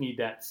Death, you just need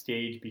that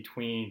stage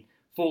between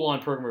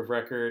full-on program of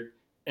record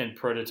and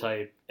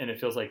prototype. And it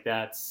feels like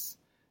that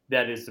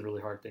is the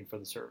really hard thing for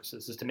the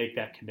services, is to make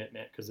that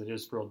commitment, because it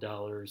is real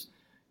dollars.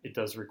 It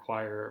does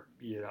require,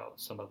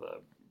 some of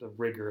the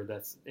rigor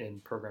that's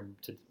in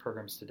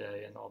programs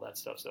today and all that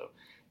stuff. So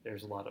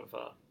there's a lot of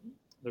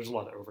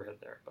overhead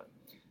there, but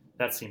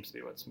that seems to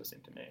be what's missing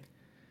to me.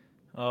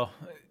 Well,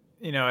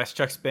 as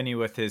Chuck Spinney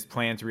with his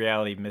plans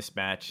reality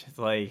mismatch, it's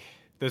like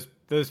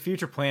those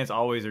future plans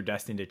always are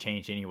destined to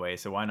change anyway.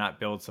 So why not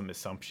build some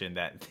assumption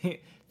that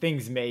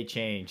things may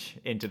change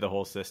into the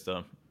whole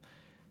system?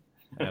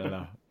 I don't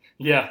know.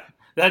 Yeah,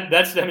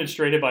 that's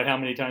demonstrated by how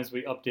many times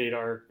we update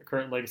our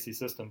current legacy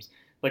systems.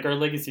 Like, our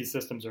legacy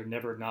systems are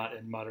never not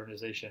in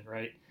modernization,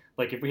 right?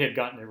 Like, if we had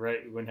gotten it right,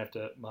 we wouldn't have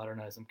to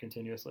modernize them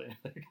continuously.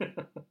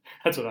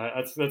 That's kind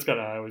of how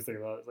I always think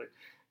about it.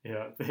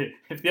 It's like,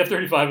 if the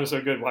F-35 was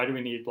so good, why do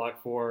we need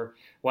Block 4?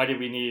 Why do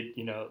we need,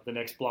 the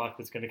next block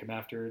that's going to come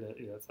after it?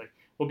 It's like,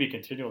 we'll be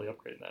continually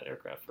upgrading that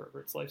aircraft for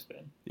its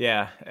lifespan.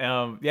 Yeah.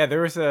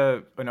 There was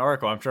an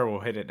article, I'm sure we'll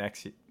hit it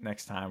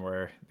next time,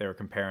 where they were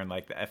comparing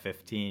like the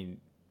F-15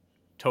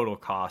 total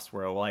cost,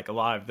 where like a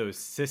lot of those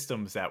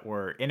systems that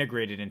were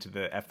integrated into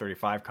the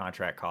F-35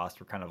 contract cost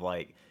were kind of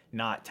like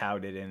not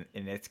touted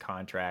in its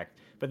contract.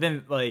 But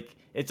then like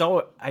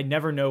I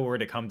never know where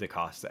to come to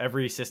cost.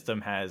 Every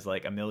system has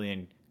like a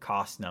million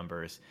cost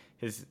numbers.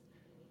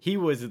 He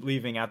was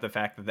leaving out the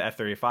fact that the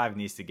F-35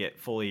 needs to get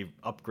fully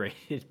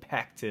upgraded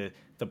back to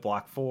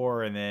Block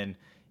 4, and then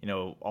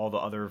all the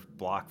other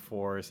Block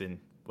 4s and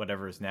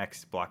whatever's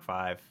next, Block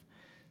 5.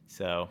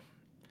 So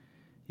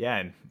yeah,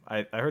 and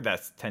I heard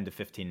that's 10 to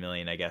 15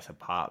 million, I guess, a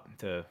pop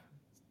to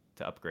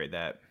upgrade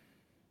that.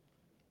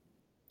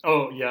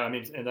 Oh yeah, I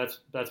mean, and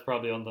that's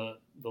probably on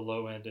the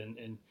low end,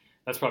 and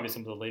that's probably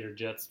some of the later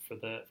jets for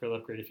the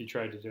upgrade. If you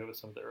tried to do it with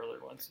some of the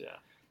earlier ones, yeah,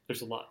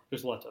 there's a lot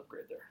to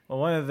upgrade there. Well,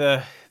 one of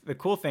the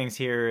cool things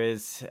here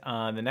is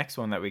the next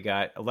one that we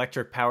got: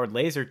 electric powered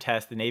laser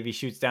test. The Navy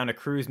shoots down a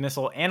cruise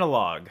missile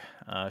analog.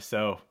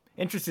 So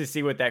interested to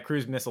see what that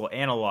cruise missile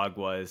analog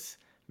was.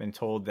 Been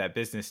told that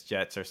business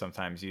jets are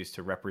sometimes used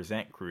to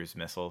represent cruise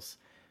missiles,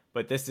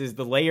 but this is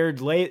the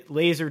layered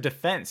laser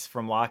defense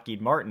from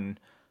Lockheed Martin,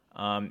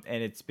 and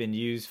it's been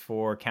used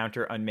for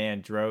counter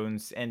unmanned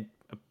drones, and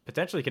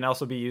potentially can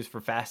also be used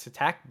for fast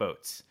attack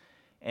boats.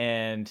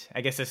 And I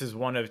guess this is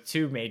one of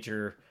two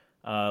major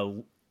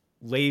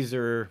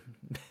laser,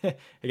 I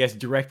guess,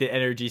 directed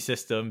energy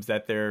systems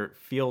that they're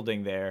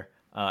fielding there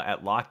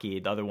at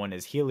Lockheed. The other one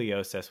is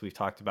Helios, as we've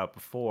talked about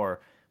before,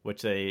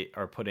 which they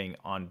are putting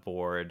on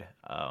board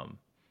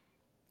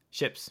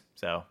ships.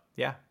 So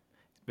yeah,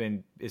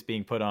 is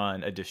being put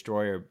on a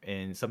destroyer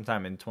in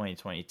sometime in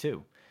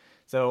 2022.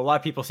 So a lot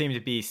of people seem to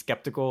be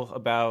skeptical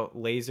about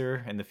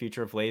laser and the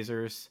future of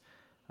lasers,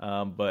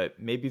 but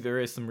maybe there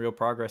is some real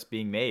progress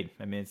being made.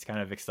 I mean, it's kind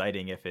of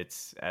exciting if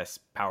it's as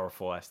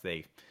powerful as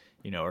they,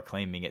 are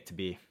claiming it to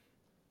be.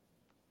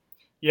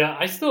 Yeah,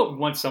 I still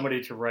want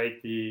somebody to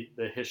write the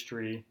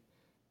history,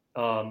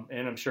 and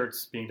I'm sure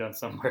it's being done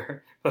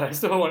somewhere. But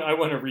I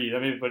want to read. I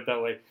mean, put it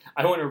that way.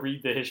 I want to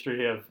read the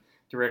history of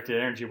directed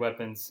energy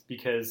weapons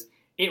because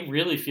it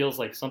really feels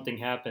like something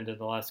happened in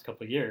the last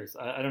couple of years.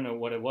 I don't know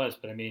what it was,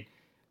 but I mean,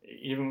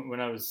 even when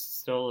I was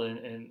still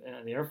in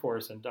the Air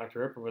Force and Dr.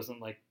 Ripper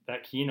wasn't like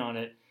that keen on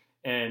it,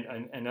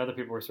 and other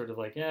people were sort of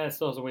like, yeah, it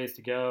still has a ways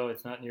to go.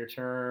 It's not near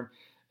term.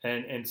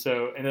 And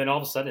then all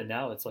of a sudden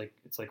now it's like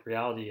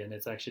reality, and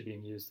it's actually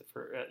being used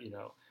for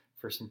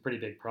for some pretty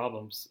big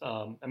problems.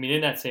 I mean,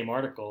 in that same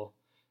article,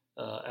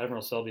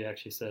 Admiral Selby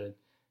actually said,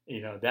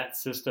 that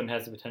system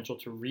has the potential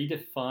to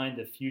redefine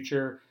the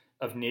future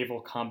of naval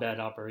combat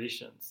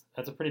operations.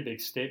 That's a pretty big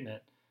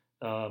statement.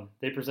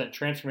 They present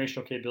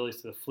transformational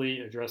capabilities to the fleet,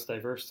 address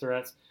diverse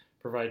threats,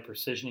 provide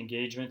precision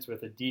engagements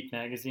with a deep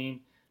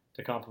magazine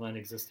to complement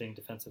existing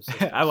defensive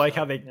systems. I like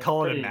how they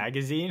call it a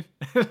magazine.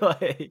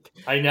 Like,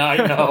 I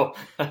know.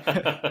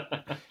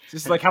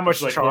 Just like how much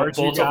charge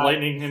bolts you got. Of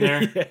lightning in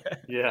there.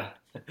 Yeah.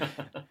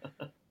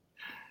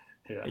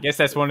 I guess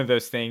that's one of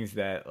those things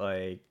that,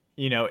 like,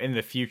 in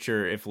the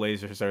future, if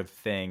lasers are the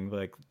thing,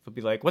 like, they'll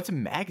be like, what's a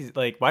magazine?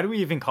 Like, why do we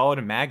even call it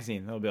a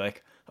magazine? They'll be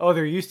like, oh,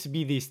 there used to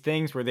be these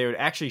things where they would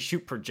actually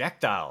shoot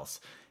projectiles.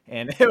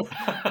 And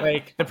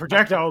like the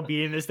projectile will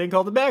be in this thing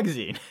called a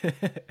magazine.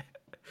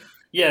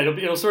 Yeah,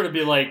 it'll sort of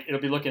be like it'll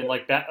be looking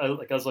like that.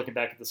 Like I was looking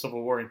back at the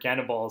Civil War and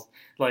cannonballs.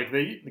 Like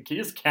they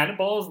used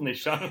cannonballs and they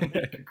shot them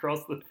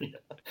across the.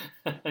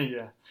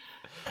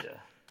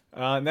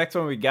 Yeah. Next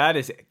one we got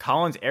is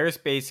Collins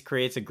Aerospace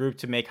creates a group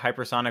to make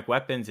hypersonic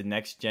weapons and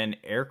next gen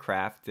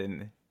aircraft,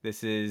 and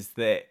this is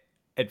the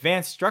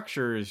Advanced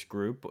Structures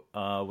Group,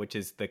 which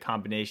is the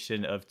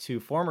combination of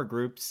two former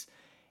groups,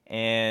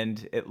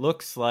 and it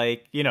looks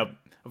like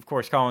of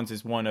course, Collins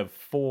is one of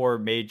four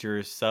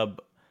major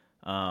sub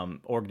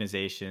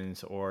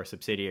organizations or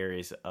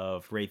subsidiaries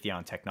of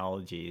Raytheon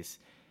Technologies.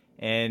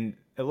 And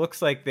it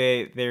looks like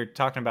they're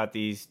talking about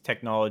these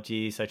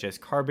technologies such as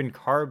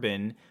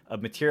carbon-carbon, a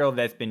material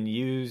that's been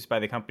used by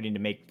the company to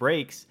make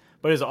brakes,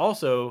 but is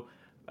also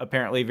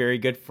apparently very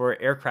good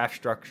for aircraft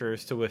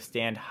structures to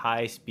withstand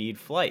high-speed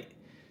flight.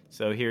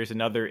 So here's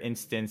another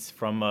instance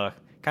from a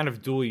kind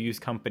of dual-use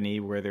company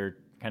where they're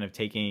kind of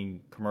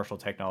taking commercial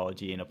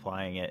technology and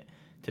applying it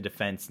to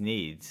defense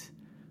needs.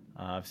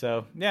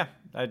 So yeah,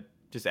 I'd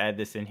just add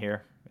this in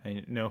here.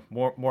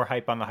 More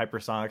hype on the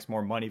hypersonics,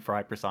 more money for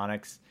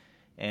hypersonics,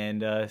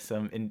 and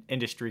some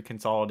industry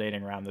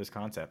consolidating around those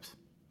concepts.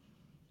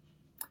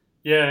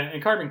 Yeah,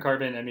 and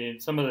carbon. I mean,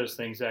 some of those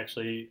things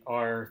actually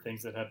are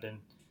things that have been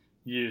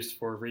used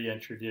for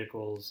re-entry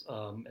vehicles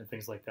and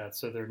things like that.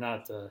 So they're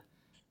not.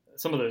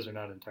 Some of those are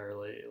not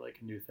entirely like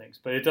new things,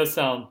 but it does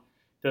sound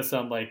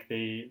like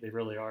they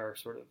really are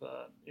sort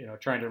of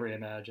trying to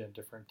reimagine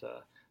different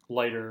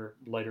lighter,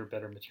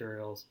 better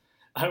materials.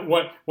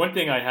 One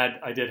thing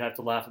I did have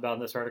to laugh about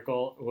in this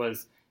article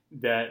was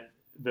that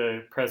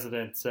the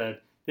president said,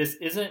 this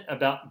isn't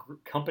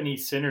about company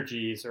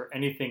synergies or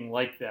anything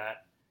like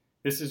that.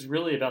 This is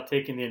really about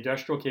taking the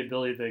industrial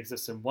capability that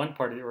exists in one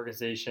part of the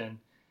organization,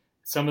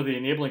 some of the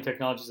enabling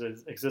technologies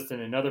that exist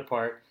in another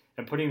part,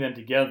 and putting them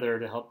together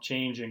to help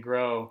change and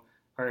grow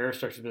our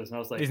aerostructure business. And I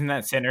was like, isn't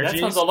that synergy? That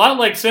sounds a lot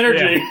like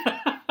synergy. Yeah.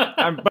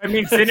 But I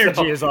mean,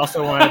 synergy is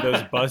also one of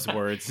those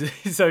buzzwords.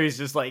 So he's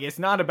just like, it's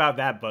not about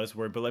that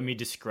buzzword, but let me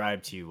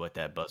describe to you what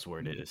that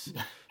buzzword is.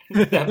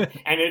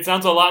 And it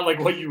sounds a lot like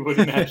what you would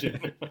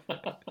imagine.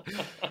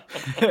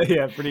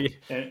 Yeah, pretty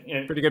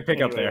good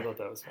pickup there. I thought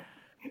that was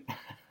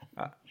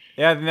fun.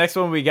 Yeah, the next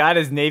one we got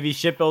is Navy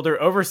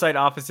shipbuilder oversight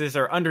offices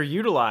are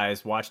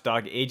underutilized.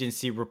 Watchdog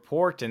agency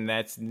report, and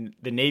that's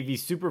the Navy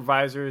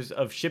supervisors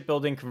of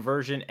shipbuilding,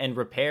 conversion, and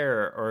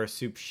repair, or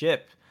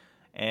SUPSHIP.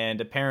 And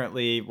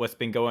apparently what's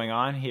been going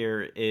on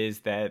here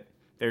is that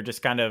they're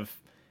just kind of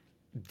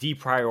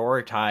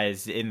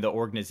deprioritized in the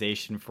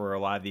organization for a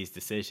lot of these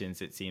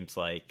decisions, it seems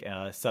like.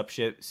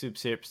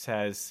 SUPSHIPs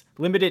has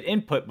limited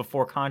input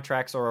before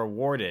contracts are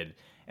awarded,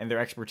 and their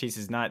expertise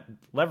is not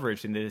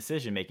leveraged in the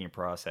decision-making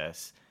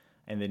process.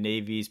 And the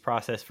Navy's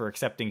process for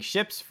accepting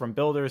ships from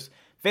builders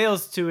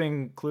fails to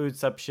include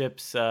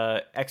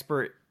SUPSHIPs'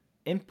 expert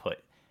input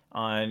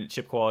on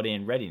ship quality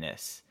and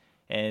readiness.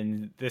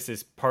 And this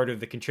is part of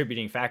the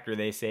contributing factor,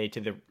 they say,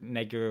 to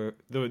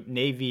the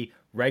Navy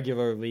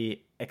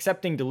regularly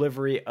accepting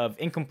delivery of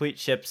incomplete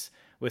ships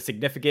with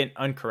significant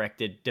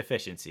uncorrected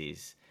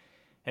deficiencies.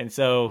 And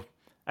so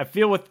I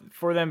feel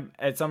for them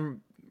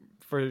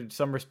for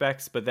some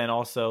respects, but then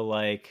also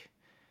like,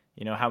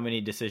 how many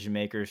decision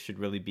makers should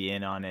really be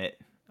in on it.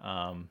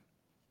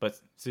 But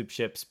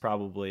SUPSHIPs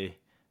probably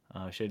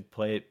should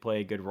play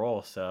a good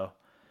role. So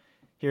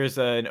here's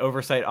an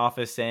oversight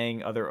office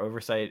saying other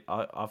oversight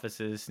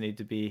offices need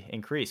to be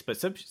increased. But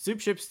Soup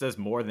Ships does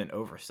more than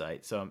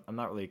oversight, so I'm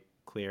not really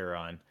clear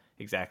on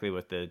exactly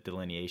what the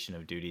delineation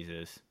of duties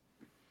is.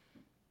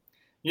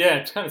 Yeah,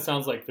 it kind of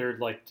sounds like they're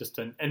like just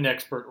an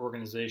expert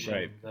organization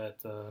Right.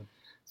 that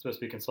supposed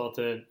to be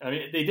consulted. I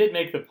mean, they did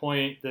make the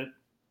point that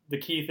the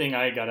key thing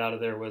I got out of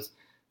there was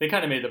they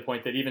kind of made the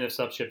point that even if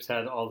subships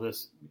had all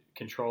this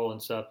control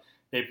and stuff,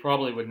 they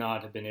probably would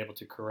not have been able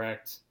to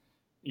correct.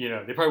 They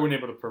probably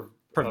wouldn't be able to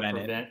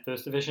prevent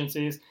those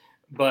deficiencies.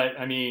 But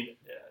I mean,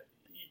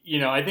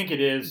 I think it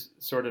is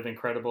sort of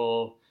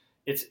incredible.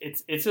 It's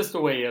just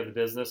the way of the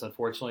business,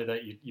 unfortunately,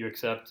 that you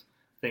accept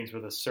things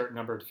with a certain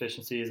number of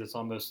deficiencies. It's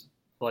almost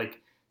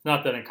like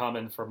not that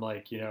uncommon from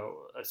like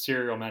a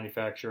cereal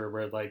manufacturer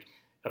where like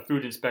a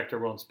food inspector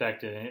will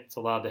inspect it and it's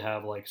allowed to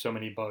have like so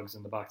many bugs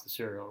in the box of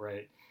cereal,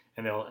 right?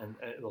 And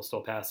they'll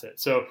still pass it.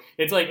 So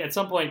it's like at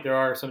some point there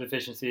are some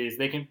deficiencies.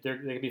 They can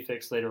be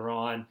fixed later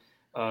on,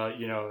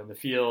 in the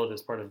field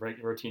as part of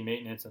routine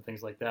maintenance and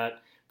things like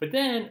that. But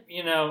then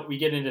we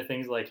get into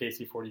things like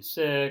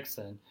KC-46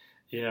 and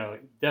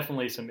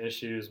definitely some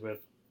issues with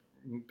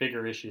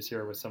bigger issues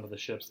here with some of the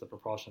ships, the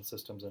propulsion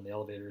systems and the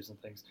elevators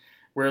and things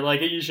where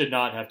like you should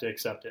not have to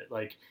accept it.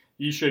 Like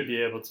you should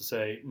be able to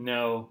say,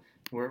 no,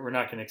 we're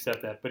not going to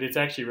accept that. But it's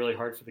actually really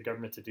hard for the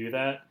government to do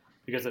that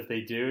because if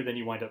they do, then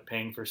you wind up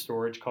paying for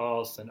storage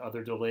costs and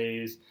other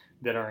delays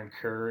that are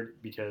incurred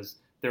because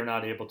they're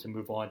not able to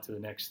move on to the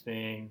next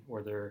thing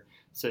or they're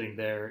sitting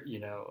there,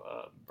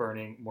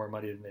 burning more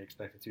money than they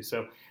expected to.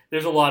 So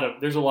there's a lot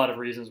of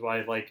reasons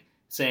why like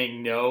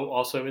saying no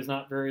also is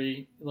not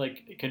very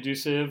like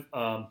conducive.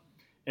 And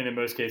in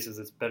most cases,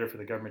 it's better for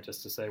the government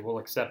just to say, we'll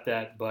accept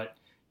that, but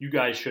you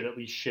guys should at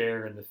least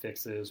share in the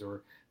fixes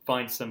or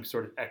find some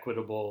sort of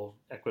equitable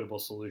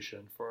solution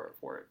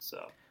for it.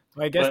 So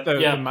well, I guess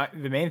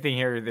the main thing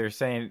here they're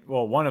saying,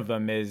 well, one of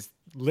them is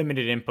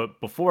limited input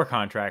before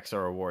contracts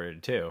are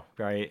awarded too,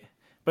 right?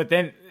 But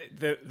then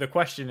the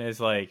question is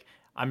like,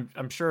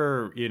 I'm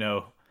sure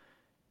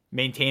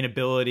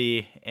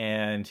maintainability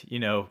and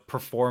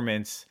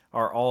performance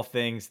are all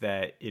things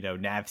that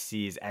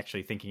NAVSEA is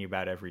actually thinking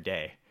about every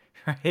day,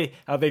 right?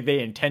 I think they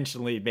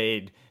intentionally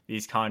made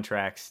these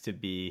contracts to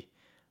be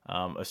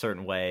a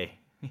certain way,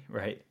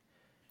 right?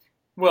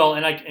 Well,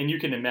 and you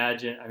can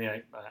imagine. I mean,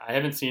 I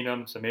haven't seen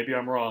them, so maybe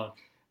I'm wrong,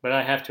 but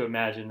I have to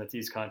imagine that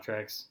these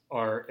contracts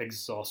are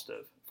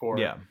exhaustive for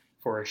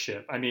a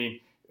ship. I mean,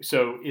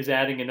 so is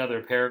adding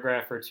another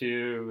paragraph or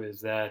two,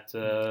 is that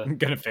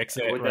gonna fix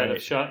it? Would that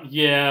have shot?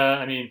 Yeah,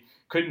 I mean,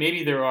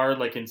 maybe there are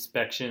like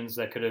inspections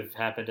that could have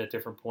happened at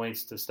different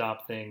points to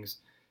stop things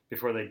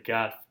before they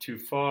got too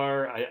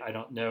far. I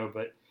don't know,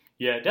 but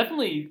yeah,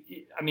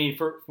 definitely. I mean,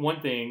 for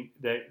one thing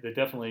that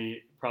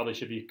definitely probably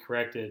should be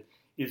corrected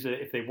is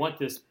that if they want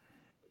this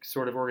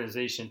sort of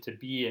organization to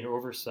be an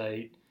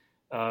oversight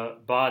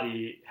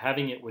body,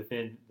 having it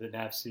within the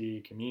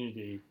NAVSEA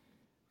community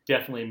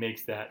definitely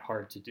makes that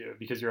hard to do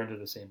because you're under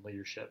the same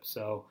leadership.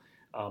 So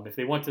if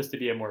they want this to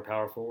be a more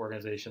powerful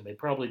organization, they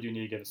probably do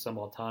need to give it some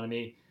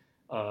autonomy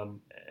and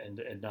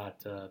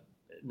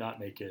not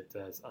make it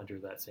as under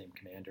that same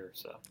commander.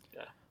 So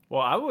yeah.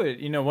 Well, I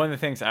would, one of the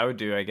things I would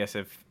do, I guess,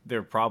 if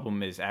their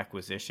problem is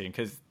acquisition,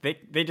 because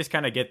they just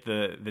kind of get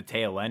the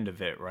tail end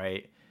of it,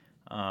 right?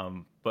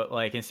 But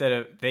like instead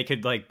of they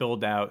could like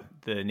build out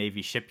the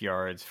Navy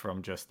shipyards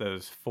from just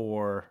those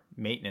 4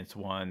 maintenance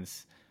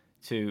ones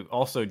to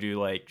also do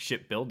like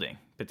shipbuilding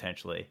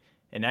potentially.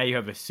 And now you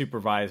have a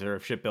supervisor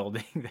of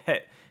shipbuilding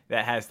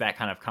that has that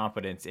kind of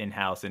competence in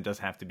house and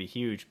doesn't have to be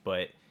huge.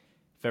 But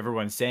if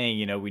everyone's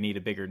saying, we need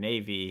a bigger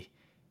Navy,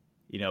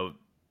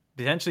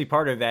 potentially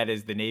part of that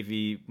is the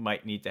Navy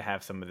might need to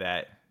have some of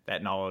that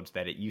knowledge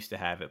that it used to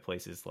have at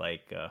places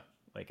like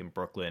in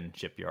Brooklyn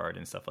Shipyard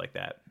and stuff like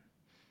that.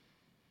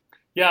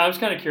 Yeah, I was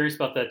kind of curious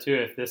about that too.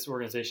 If this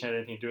organization had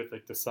anything to do with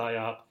like the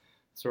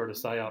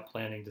PSYOP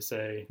planning to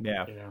say,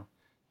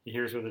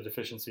 here's where the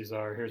deficiencies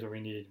are, here's where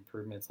we need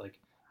improvements. Like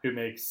who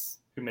makes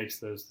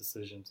those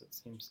decisions? It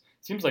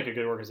seems like a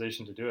good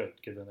organization to do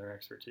it, given their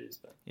expertise.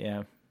 But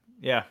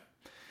yeah.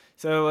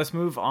 So let's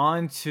move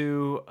on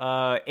to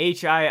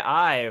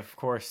HII, of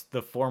course,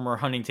 the former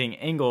Huntington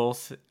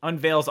Ingalls,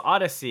 unveils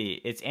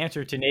Odyssey, its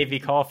answer to Navy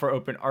call for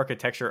open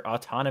architecture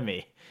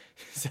autonomy.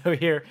 So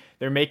here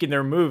they're making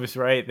their moves,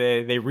 right?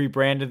 They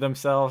rebranded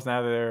themselves.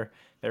 Now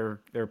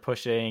they're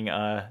pushing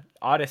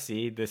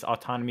Odyssey, this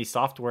autonomy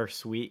software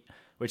suite,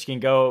 which can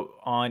go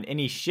on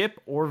any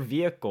ship or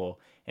vehicle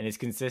and is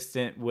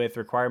consistent with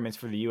requirements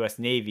for the U.S.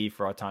 Navy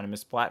for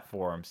autonomous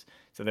platforms.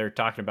 So they're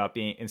talking about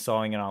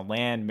installing it on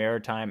land,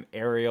 maritime,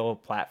 aerial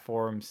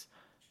platforms,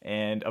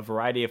 and a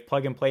variety of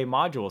plug-and-play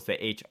modules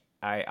that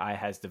HII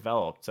has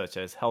developed, such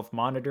as health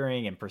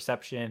monitoring and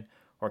perception,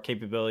 or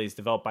capabilities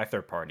developed by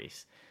third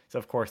parties. So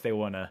of course they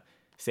want to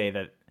say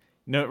that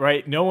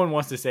no one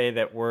wants to say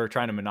that we're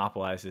trying to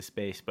monopolize this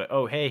space, but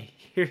oh hey,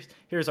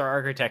 here's our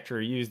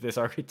architecture. Use this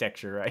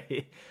architecture,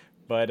 right?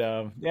 But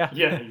yeah.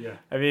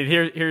 I mean,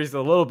 here's a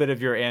little bit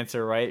of your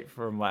answer, right,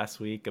 from last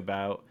week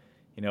about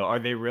are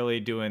they really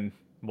doing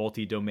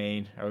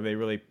multi-domain? Are they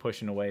really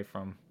pushing away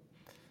from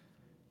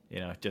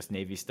just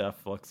Navy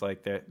stuff? Looks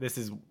like this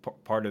is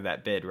part of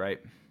that bid,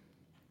 right?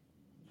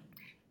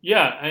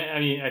 Yeah, I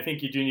mean, I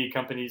think you do need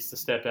companies to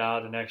step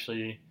out and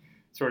actually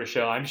sort of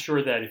show. I'm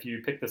sure that if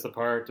you pick this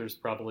apart, there's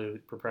probably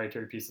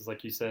proprietary pieces,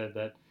 like you said,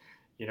 that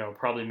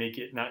probably make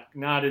it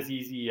not as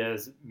easy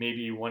as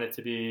maybe you want it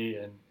to be,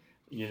 and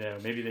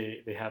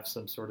maybe they have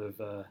some sort of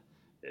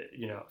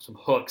some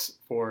hooks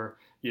for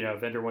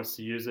vendor wants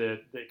to use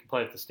it, they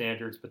comply with the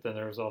standards, but then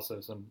there's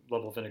also some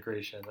level of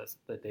integration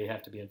that they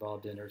have to be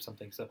involved in or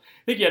something. So I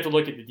think you have to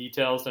look at the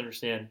details to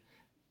understand,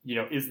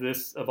 is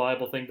this a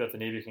viable thing that the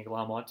Navy can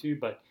glom onto?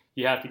 But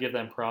you have to give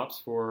them props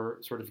for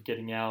sort of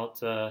getting out,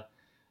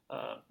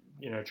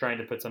 trying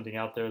to put something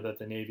out there that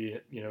the Navy,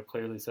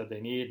 clearly said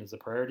they need and is a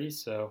priority.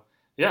 So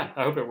yeah,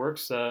 I hope it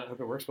works. I hope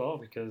it works well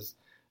because,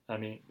 I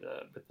mean,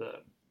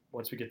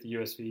 once we get the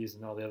USVs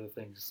and all the other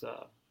things,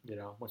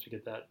 once we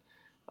get that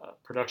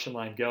production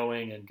line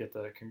going and get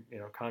the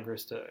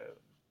Congress to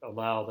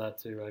allow that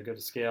to go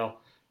to scale,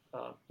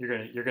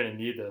 you're gonna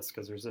need this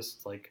because there's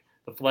this like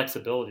the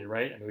flexibility,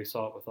 right? I mean, we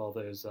saw it with all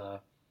those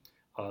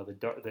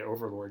the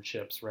Overlord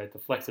ships, right? The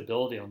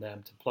flexibility on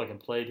them to plug and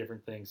play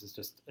different things is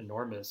just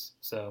enormous.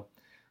 So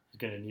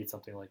you're going to need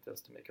something like this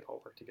to make it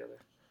all work together.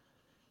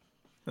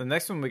 The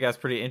next one we got is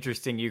pretty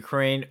interesting.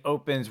 Ukraine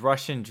opens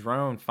Russian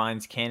drone,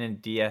 finds Canon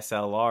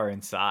DSLR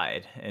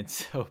inside. And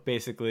so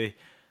basically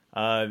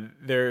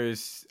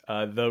there's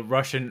the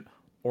Russian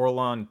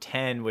Orlan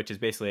 10, which is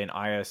basically an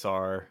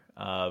ISR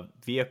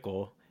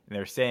vehicle. And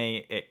they're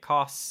saying it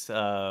costs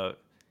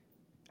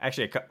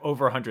actually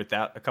over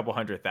a couple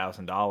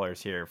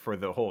 $100,000 here for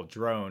the whole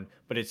drone.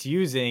 But it's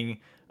using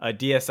a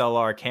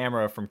DSLR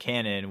camera from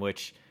Canon,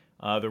 which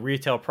the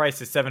retail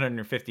price is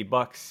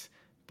 $750.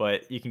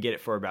 But you can get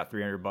it for about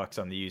 $300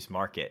 on the used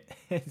market.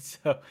 And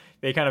so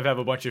they kind of have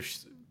a bunch of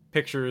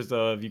pictures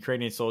of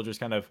Ukrainian soldiers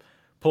kind of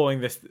pulling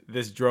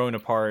this drone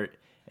apart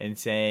and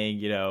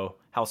saying,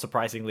 how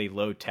surprisingly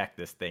low tech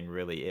this thing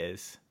really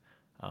is.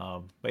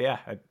 But yeah,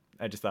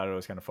 I just thought it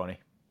was kind of funny.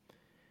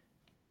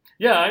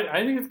 Yeah,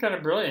 I think it's kind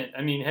of brilliant.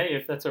 I mean, hey,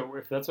 if that's what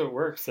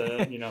works,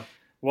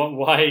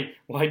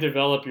 why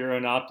develop your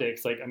own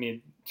optics? Like, I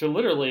mean,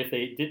 literally, if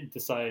they didn't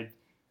decide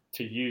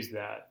to use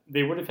that,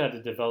 they would have had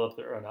to develop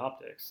their own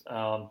optics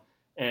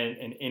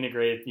and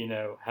integrate,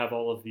 have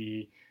all of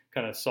the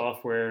kind of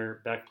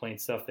software backplane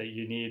stuff that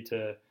you need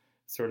to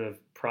sort of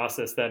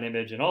process that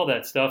image and all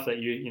that stuff that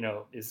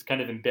is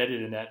kind of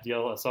embedded in that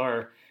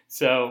DLSR.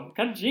 So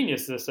kind of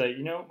genius to say,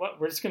 what,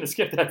 we're just going to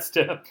skip that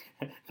step.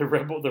 The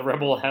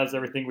Rebel has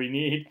everything we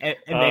need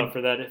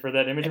for that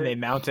imagery. And they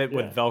mount it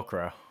with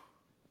Velcro.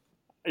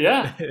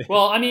 Yeah.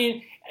 Well, I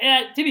mean,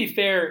 to be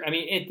fair, I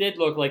mean, it did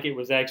look like it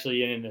was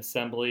actually in an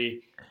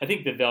assembly. I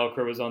think the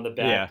Velcro was on the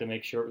back to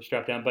make sure it was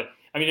strapped down. But,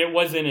 I mean, it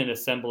wasn't an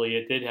assembly.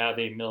 It did have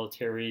a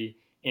military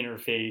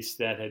interface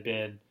that had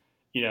been,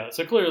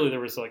 so clearly there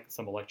was like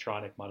some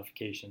electronic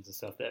modifications and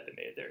stuff that had been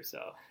made there. So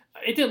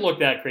it didn't look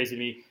that crazy to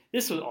me.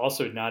 This was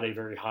also not a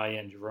very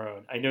high-end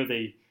drone. I know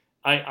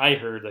I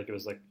heard like it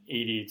was like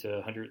 80 to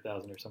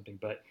 100,000 or something,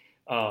 but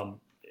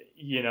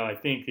I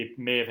think they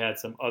may have had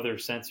some other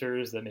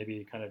sensors that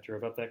maybe kind of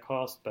drove up that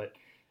cost, but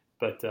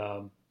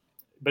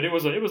it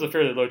was a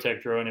fairly low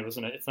tech drone.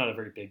 It's not a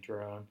very big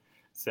drone,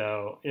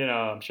 so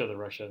I'm sure the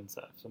Russians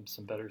have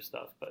some better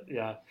stuff. But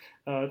yeah,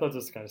 I thought this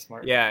was kind of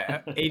smart.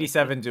 Yeah,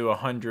 87 to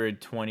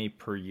 120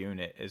 per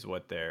unit is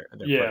what they're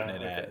putting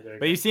it at.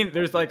 But you've seen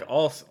there's like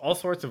all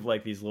sorts of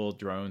like these little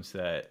drones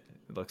that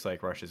it looks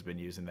like Russia's been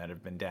using that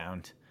have been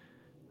downed.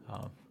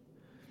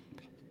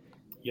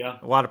 Yeah,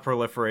 a lot of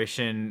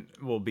proliferation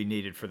will be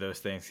needed for those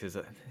things because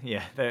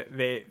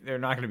they're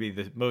not going to be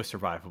the most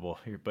survivable,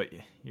 but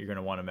you're going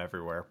to want them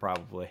everywhere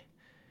probably.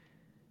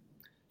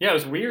 Yeah, it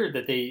was weird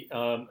that they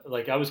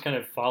I was kind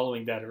of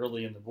following that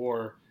early in the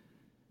war.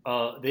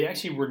 They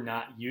actually were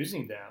not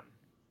using them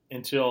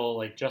until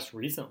like just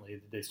recently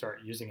that they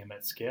started using them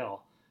at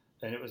scale,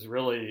 and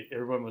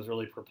everyone was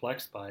really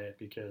perplexed by it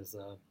because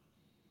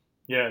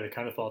they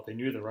kind of thought they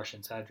knew the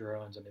Russians had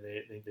drones. I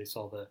mean, they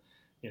saw the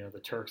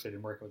Turks, they'd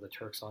been working with the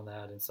Turks on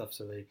that and stuff.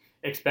 So they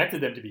expected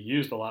them to be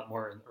used a lot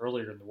more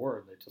earlier in the war.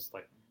 And they just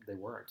they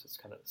weren't. It's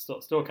kind of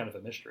still kind of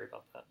a mystery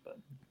about that. But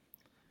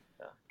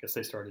yeah, I guess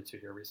they started to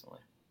here recently.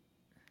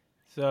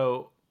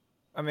 So,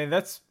 I mean,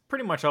 that's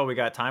pretty much all we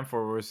got time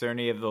for. Was there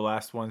any of the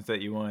last ones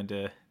that you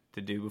wanted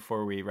to do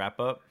before we wrap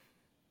up?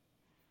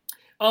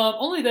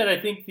 Only that I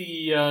think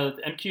the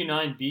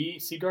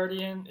MQ-9B Sea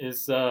Guardian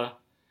is, I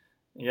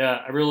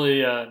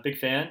really big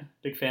fan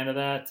of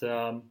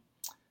that.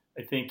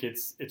 I think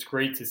it's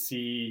great to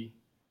see,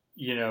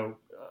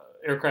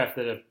 aircraft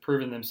that have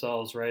proven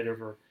themselves right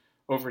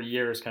over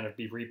years kind of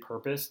be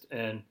repurposed,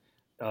 and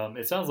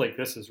it sounds like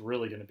this is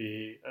really going to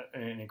be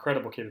an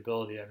incredible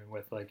capability. I mean,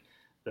 with like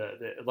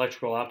the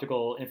electrical,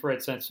 optical,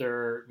 infrared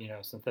sensor,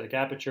 synthetic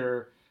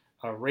aperture,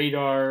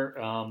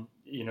 radar.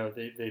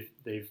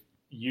 They've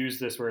used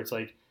this where it's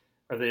like,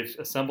 or they've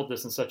assembled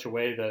this in such a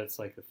way that it's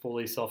like the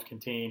fully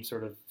self-contained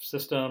sort of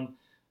system.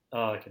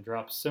 It can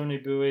drop sonar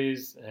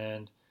buoys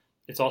and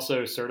It's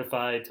also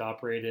certified to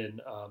operate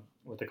in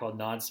what they call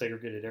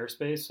non-segregated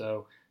airspace.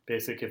 So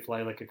basically, it can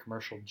fly like a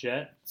commercial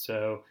jet.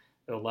 So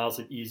it allows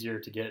it easier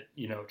to get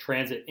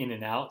transit in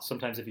and out.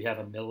 Sometimes if you have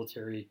a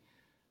military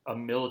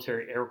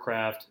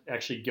aircraft,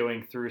 actually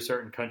going through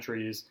certain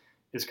countries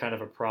is kind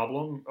of a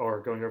problem,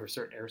 or going over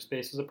certain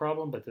airspace is a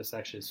problem. But this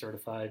actually is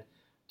certified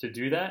to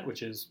do that,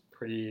 which is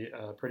pretty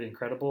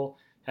incredible.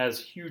 Has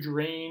huge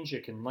range.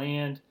 It can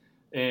land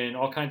in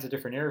all kinds of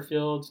different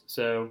airfields.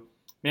 So,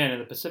 man, in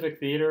the Pacific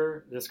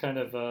Theater, this kind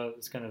of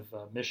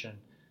mission,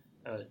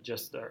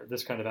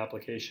 this kind of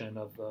application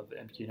of the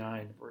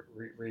MQ-9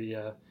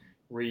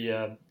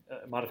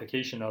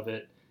 modification of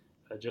it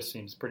just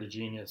seems pretty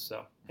genius.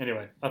 So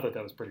anyway, I thought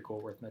that was pretty cool,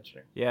 worth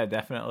mentioning. Yeah,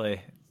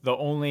 definitely. The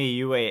only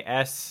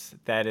UAS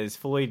that is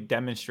fully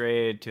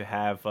demonstrated to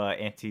have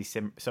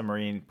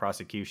anti-submarine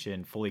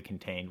prosecution fully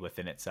contained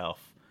within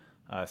itself.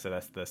 So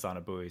that's the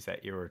Sonobuoys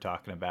that you were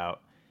talking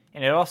about.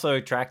 And it also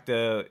tracked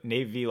the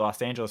Navy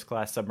Los Angeles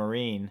class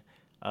submarine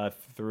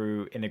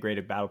through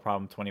Integrated Battle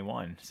Problem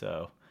 21.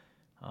 So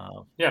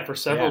for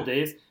several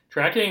days,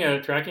 tracking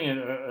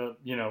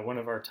one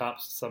of our top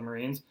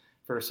submarines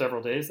for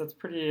several days. That's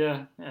pretty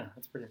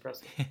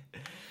impressive.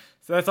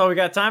 So that's all we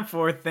got time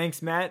for.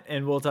 Thanks, Matt,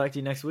 and we'll talk to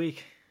you next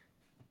week.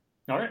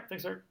 All right,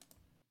 thanks, sir.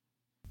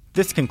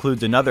 This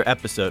concludes another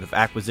episode of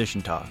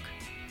Acquisition Talk.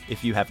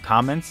 If you have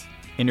comments,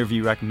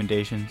 interview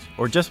recommendations,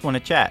 or just want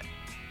to chat,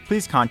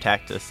 please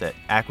contact us at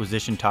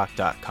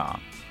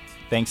acquisitiontalk.com.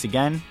 Thanks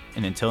again,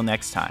 and until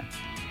next time.